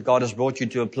conference that God has brought you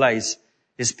to a place,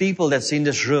 there's people that's in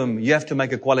this room, you have to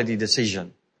make a quality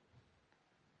decision.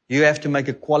 You have to make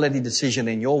a quality decision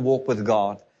in your walk with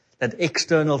God that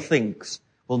external things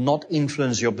will not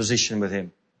influence your position with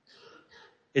Him.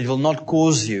 It will not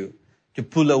cause you to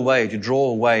pull away, to draw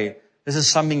away. This is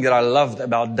something that I loved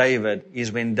about David,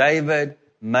 is when David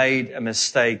made a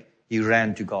mistake, he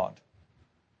ran to God.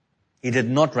 He did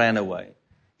not run away.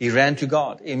 He ran to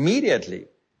God immediately.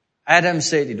 Adam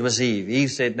said it was Eve.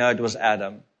 Eve said, no, it was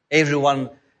Adam. Everyone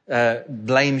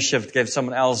blame shift, gave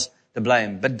someone else the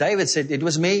blame. But David said, it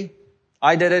was me.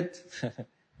 I did it.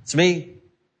 It's me.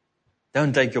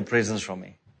 Don't take your presence from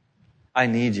me. I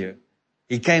need you.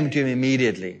 He came to him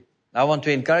immediately. I want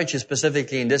to encourage you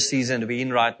specifically in this season to be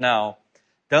in right now.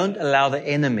 Don't allow the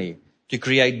enemy to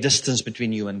create distance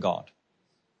between you and God.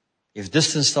 If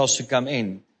distance starts to come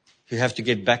in, you have to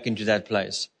get back into that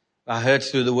place. I heard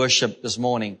through the worship this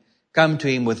morning, come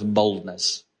to Him with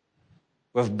boldness.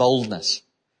 With boldness.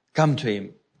 Come to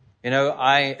Him. You know,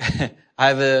 I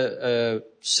have a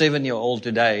 7-year-old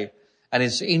today, and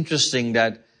it's interesting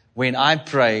that when I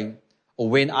pray or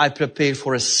when I prepare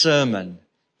for a sermon,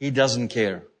 he doesn't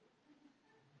care.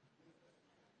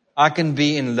 I can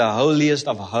be in the holiest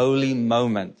of holy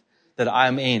moment that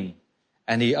I'm in,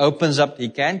 and he opens up. He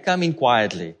can't come in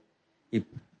quietly. He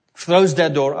throws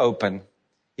that door open.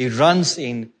 He runs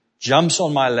in, jumps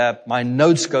on my lap. My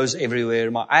notes goes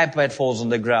everywhere. My iPad falls on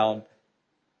the ground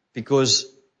because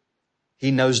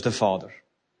he knows the Father.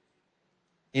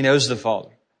 He knows the Father.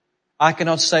 I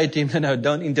cannot say to him, no,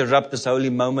 don't interrupt this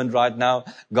holy moment right now.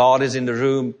 God is in the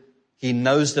room. He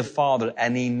knows the Father,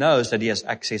 and he knows that he has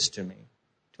access to me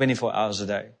 24 hours a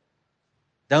day.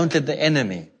 Don't let the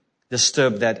enemy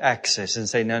disturb that access and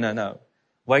say, no.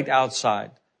 Wait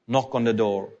outside. Knock on the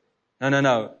door.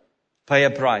 No. Pay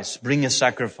a price. Bring a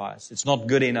sacrifice. It's not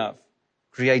good enough.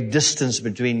 Create distance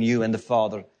between you and the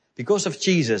Father. Because of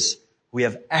Jesus, we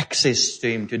have access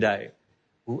to Him today.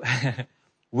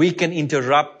 We can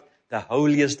interrupt the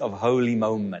holiest of holy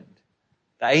moment.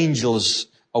 The angels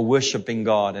are worshiping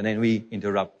God, and then we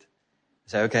interrupt.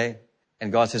 Say, okay.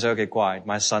 And God says, okay, quiet.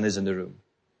 My son is in the room.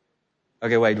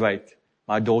 Okay, wait.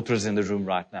 My daughter is in the room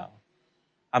right now.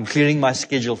 I'm clearing my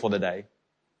schedule for the day.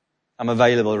 I'm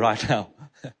available right now.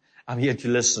 I'm here to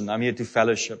listen. I'm here to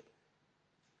fellowship.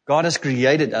 God has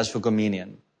created us for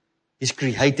communion. He's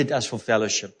created us for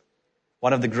fellowship.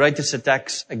 One of the greatest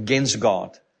attacks against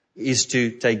God is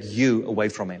to take you away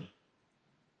from Him.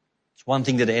 It's one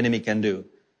thing that the enemy can do,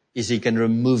 is he can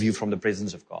remove you from the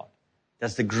presence of God.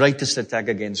 That's the greatest attack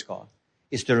against God,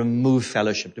 is to remove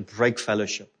fellowship, to break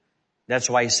fellowship. That's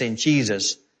why He sent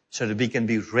Jesus, so that we can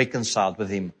be reconciled with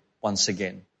Him once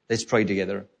again. Let's pray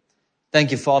together.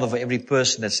 Thank you, Father, for every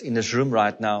person that's in this room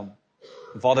right now.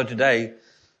 And Father, today,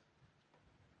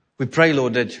 we pray,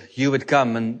 Lord, that You would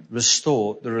come and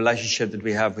restore the relationship that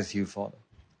we have with You, Father.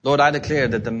 Lord, I declare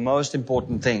that the most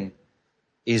important thing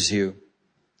is You.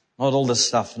 Not all the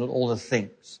stuff, not all the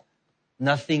things.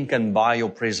 Nothing can buy Your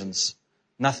presence.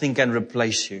 Nothing can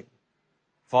replace You.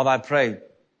 Father, I pray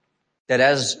that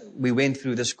as we went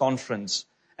through this conference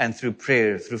and through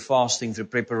prayer, through fasting, through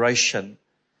preparation,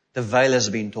 the veil has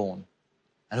been torn.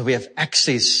 And we have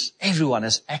access, everyone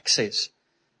has access,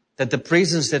 that the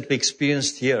presence that we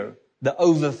experienced here, the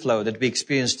overflow that we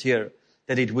experienced here,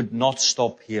 that it would not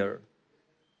stop here,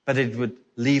 but it would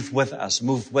leave with us,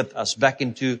 move with us back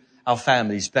into our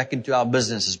families, back into our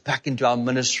businesses, back into our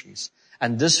ministries.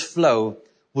 And this flow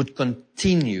would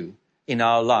continue in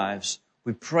our lives.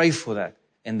 We pray for that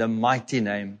in the mighty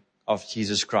name of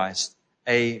Jesus Christ.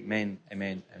 Amen,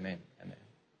 amen, amen, amen,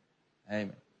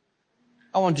 amen.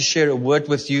 I want to share a word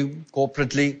with you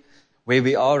corporately where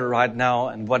we are right now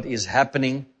and what is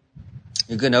happening.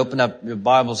 You can open up your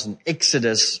Bibles in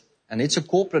Exodus, and it's a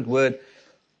corporate word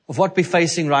of what we're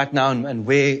facing right now and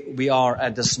where we are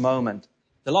at this moment.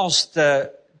 The last 2-3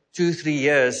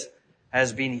 years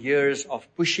has been years of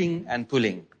pushing and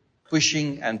pulling.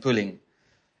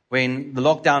 When the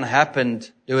lockdown happened,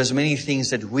 there was many things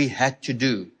that we had to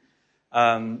do.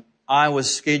 I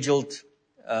was scheduled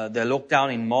the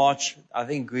lockdown in March. I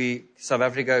think South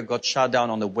Africa got shut down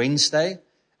on the Wednesday.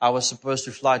 I was supposed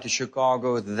to fly to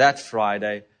Chicago that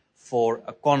Friday for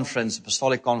a conference,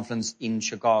 apostolic conference in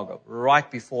Chicago. Right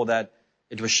before that,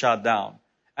 it was shut down.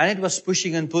 And it was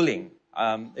pushing and pulling.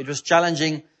 It was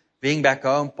challenging being back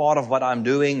home. Part of what I'm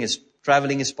doing is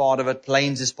traveling is part of it.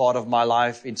 Planes is part of my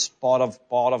life. It's part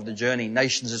of the journey.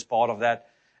 Nations is part of that.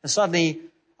 And suddenly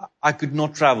I could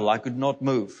not travel. I could not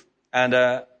move. And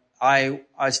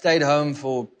I stayed home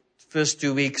for the first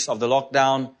 2 weeks of the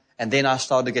lockdown. And then I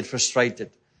started to get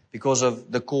frustrated because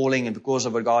of the calling and because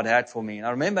of what God had for me. And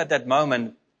I remember at that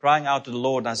moment crying out to the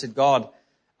Lord. And I said, God,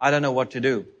 I don't know what to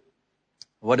do.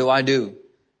 What do I do?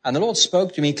 And the Lord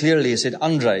spoke to me clearly. He said,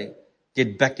 Andre,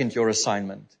 get back into your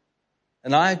assignment.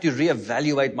 And I had to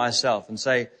reevaluate myself and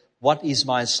say, what is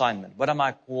my assignment? What am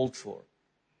I called for?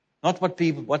 Not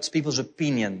what's people's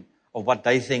opinion of what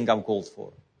they think I'm called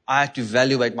for. I had to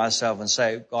evaluate myself and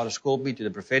say, God has called me to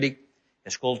the prophetic. He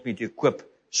has called me to equip,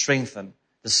 strengthen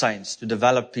the saints, to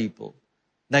develop people.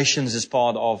 Nations is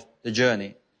part of the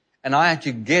journey. And I had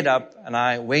to get up and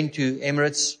I went to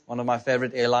Emirates, one of my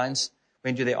favorite airlines,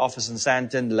 went to their office in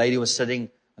Sandton. The lady was sitting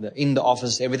in the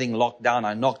office, everything locked down.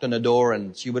 I knocked on the door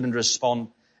and she wouldn't respond.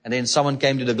 And then someone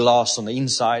came to the glass on the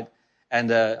inside.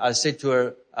 And I said to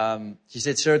her, she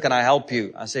said, sir, can I help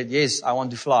you? I said, yes, I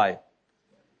want to fly.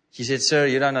 She said, sir,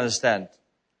 you don't understand.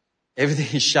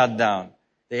 Everything is shut down.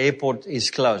 The airport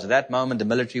is closed. At that moment, the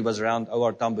military was around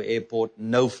OR Tambo Airport.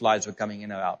 No flights were coming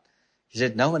in or out. She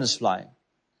said, no one is flying.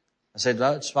 I said,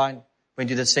 no, it's fine. Went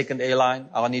to the second airline.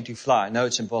 I need to fly. No,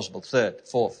 it's impossible. Third,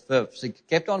 fourth, fifth. So it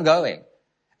kept on going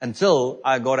until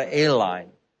I got an airline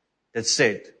that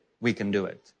said, we can do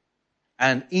it.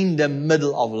 And in the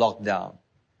middle of lockdown,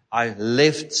 I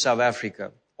left South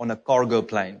Africa on a cargo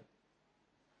plane.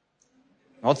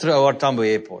 Not through OR Tambo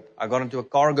Airport. I got into a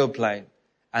cargo plane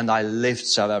and I left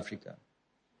South Africa.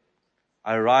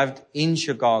 I arrived in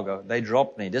Chicago. They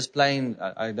dropped me. This plane,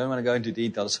 I don't want to go into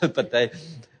details, but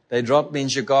they dropped me in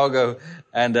Chicago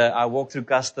and I walked through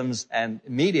customs and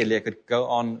immediately I could go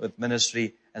on with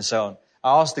ministry and so on.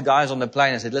 I asked the guys on the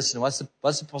plane, I said, listen, what's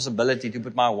the possibility to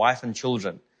put my wife and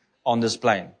children on this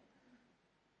plane?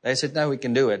 They said, no, we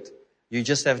can do it. You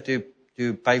just have to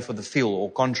pay for the fuel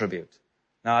or contribute.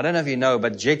 Now, I don't know if you know,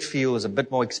 but jet fuel is a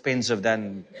bit more expensive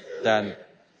than,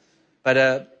 but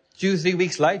 2-3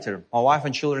 weeks later, my wife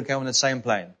and children came on the same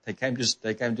plane. They came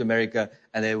to America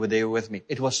and they were there with me.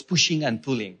 It was pushing and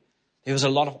pulling. There was a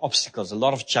lot of obstacles, a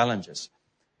lot of challenges.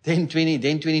 Then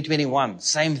 2021,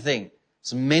 same thing.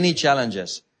 So many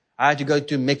challenges. I had to go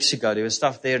to Mexico. There was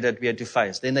stuff there that we had to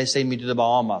face. Then they sent me to the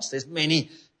Bahamas. There's many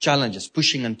challenges,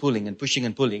 pushing and pulling and pushing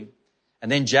and pulling.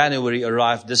 And then January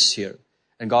arrived this year.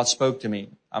 And God spoke to me.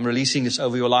 I'm releasing this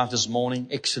over your life this morning.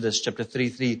 Exodus chapter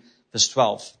 3, verse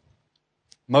 12.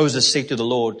 Moses said to the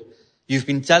Lord, you've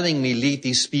been telling me lead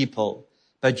these people,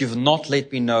 but you've not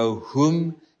let me know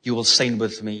whom you will send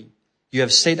with me. You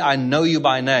have said, I know you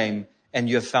by name, and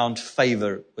you have found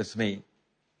favor with me.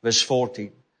 Verse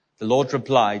 14. The Lord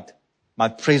replied, my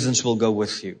presence will go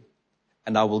with you,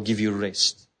 and I will give you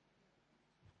rest.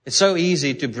 It's so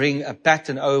easy to bring a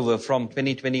pattern over from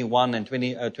 2021 and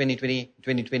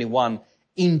 2021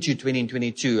 into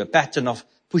 2022, a pattern of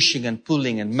pushing and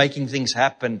pulling and making things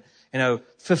happen.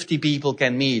 50 people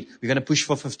can meet. We're going to push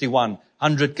for 51.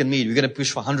 100 can meet. We're going to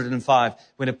push for 105.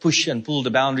 We're going to push and pull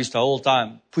the boundaries the whole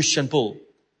time. Push and pull. And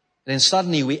then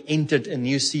suddenly we entered a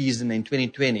new season in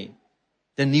 2020.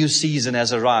 The new season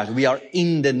has arrived. We are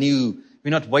in the new. We're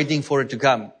not waiting for it to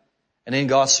come. And then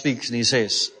God speaks and He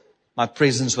says, my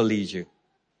presence will lead you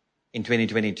in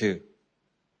 2022.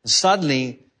 And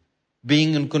suddenly,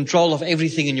 being in control of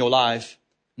everything in your life,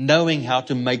 knowing how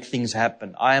to make things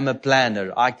happen. I am a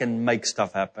planner. I can make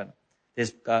stuff happen.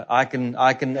 I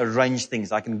can arrange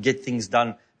things. I can get things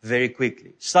done very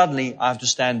quickly. Suddenly, I have to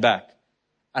stand back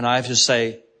and I have to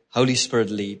say, Holy Spirit,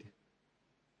 lead.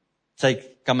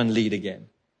 Come and lead again.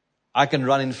 I can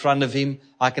run in front of Him.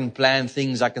 I can plan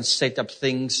things. I can set up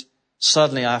things.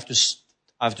 Suddenly, I have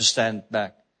to stand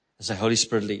back and say, Holy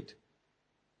Spirit, lead.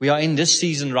 We are in this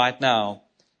season right now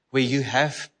where you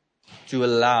have to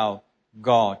allow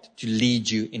God to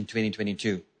lead you in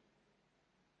 2022.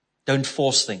 Don't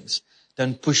force things.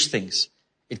 Don't push things.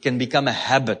 It can become a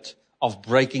habit of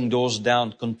breaking doors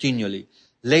down continually.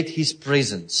 Let His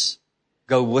presence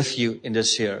go with you in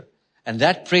this year. And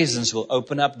that presence will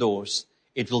open up doors.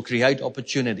 It will create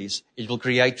opportunities. It will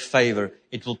create favor.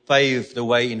 It will pave the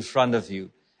way in front of you.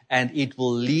 And it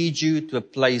will lead you to a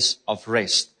place of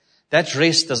rest. That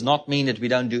rest does not mean that we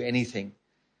don't do anything.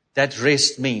 That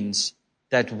rest means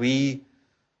that we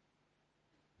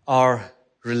are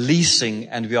releasing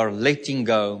and we are letting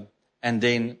go. And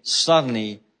then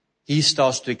suddenly He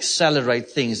starts to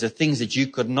accelerate things. The things that you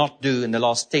could not do in the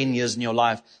last 10 years in your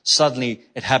life, suddenly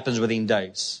it happens within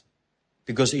days.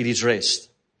 Because it is rest.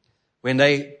 When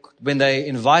when they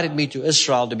invited me to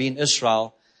Israel, to be in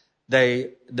Israel,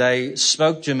 they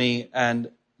spoke to me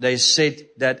and they said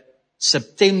that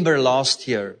September last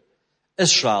year,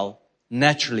 Israel,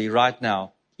 naturally right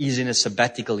now, is in a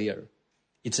sabbatical year.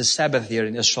 It's a Sabbath year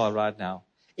in Israel right now.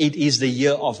 It is the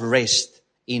year of rest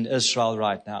in Israel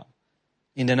right now,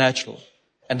 in the natural.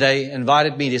 And they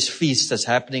invited me, this feast that's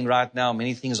happening right now.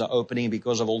 Many things are opening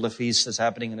because of all the feasts that's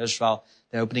happening in Israel.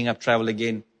 They're opening up travel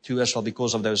again to Israel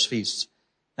because of those feasts.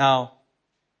 Now,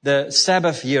 the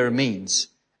Sabbath year means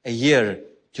a year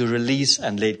to release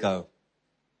and let go.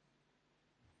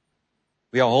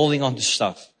 We are holding on to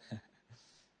stuff.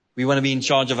 We want to be in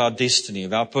charge of our destiny,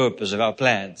 of our purpose, of our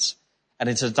plans. And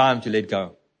it's a time to let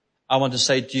go. I want to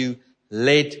say to you,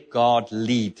 let God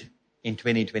lead in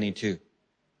 2022.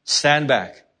 Stand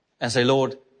back and say,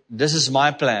 Lord, this is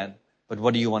my plan, but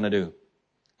what do you want to do?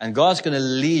 And God's going to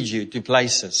lead you to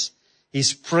places.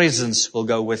 His presence will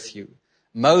go with you.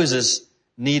 Moses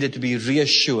needed to be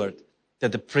reassured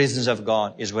that the presence of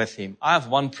God is with him. I have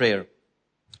one prayer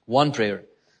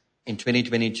in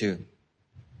 2022.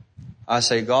 I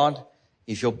say, God,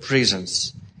 if your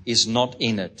presence is not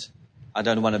in it, I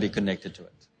don't want to be connected to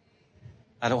it.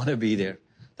 I don't want to be there.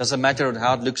 Doesn't matter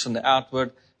how it looks on the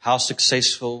outward, how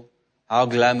successful, how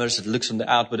glamorous it looks on the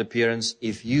outward appearance.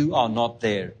 If you are not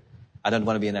there, I don't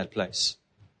want to be in that place.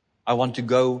 I want to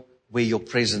go where your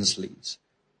presence leads.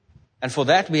 And for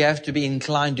that, we have to be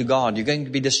inclined to God. You're going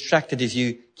to be distracted if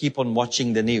you keep on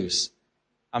watching the news.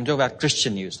 I'm talking about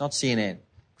Christian news, not CNN.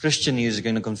 Christian news is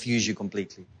going to confuse you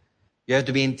completely. You have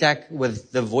to be intact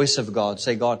with the voice of God.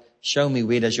 Say, God, show me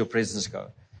where does your presence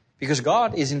go? Because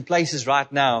God is in places right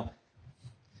now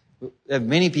that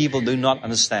many people do not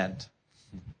understand.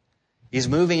 He's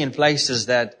moving in places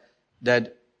that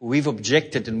we've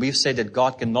objected and we've said that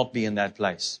God cannot be in that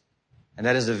place. And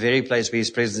that is the very place where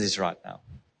His presence is right now.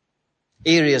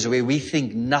 Areas where we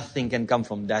think nothing can come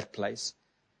from that place.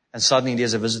 And suddenly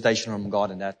there's a visitation from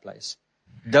God in that place.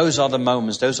 Those are the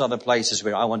moments, those are the places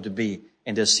where I want to be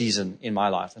in this season in my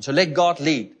life. And so let God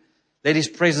lead. Let His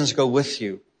presence go with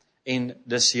you in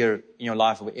this year, in your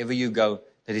life, wherever you go,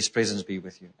 let His presence be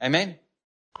with you. Amen.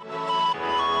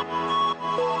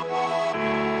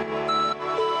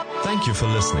 Thank you for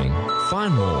listening.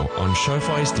 Find more on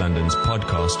Shofar East London's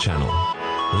podcast channel.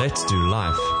 Let's do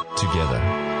life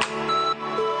together.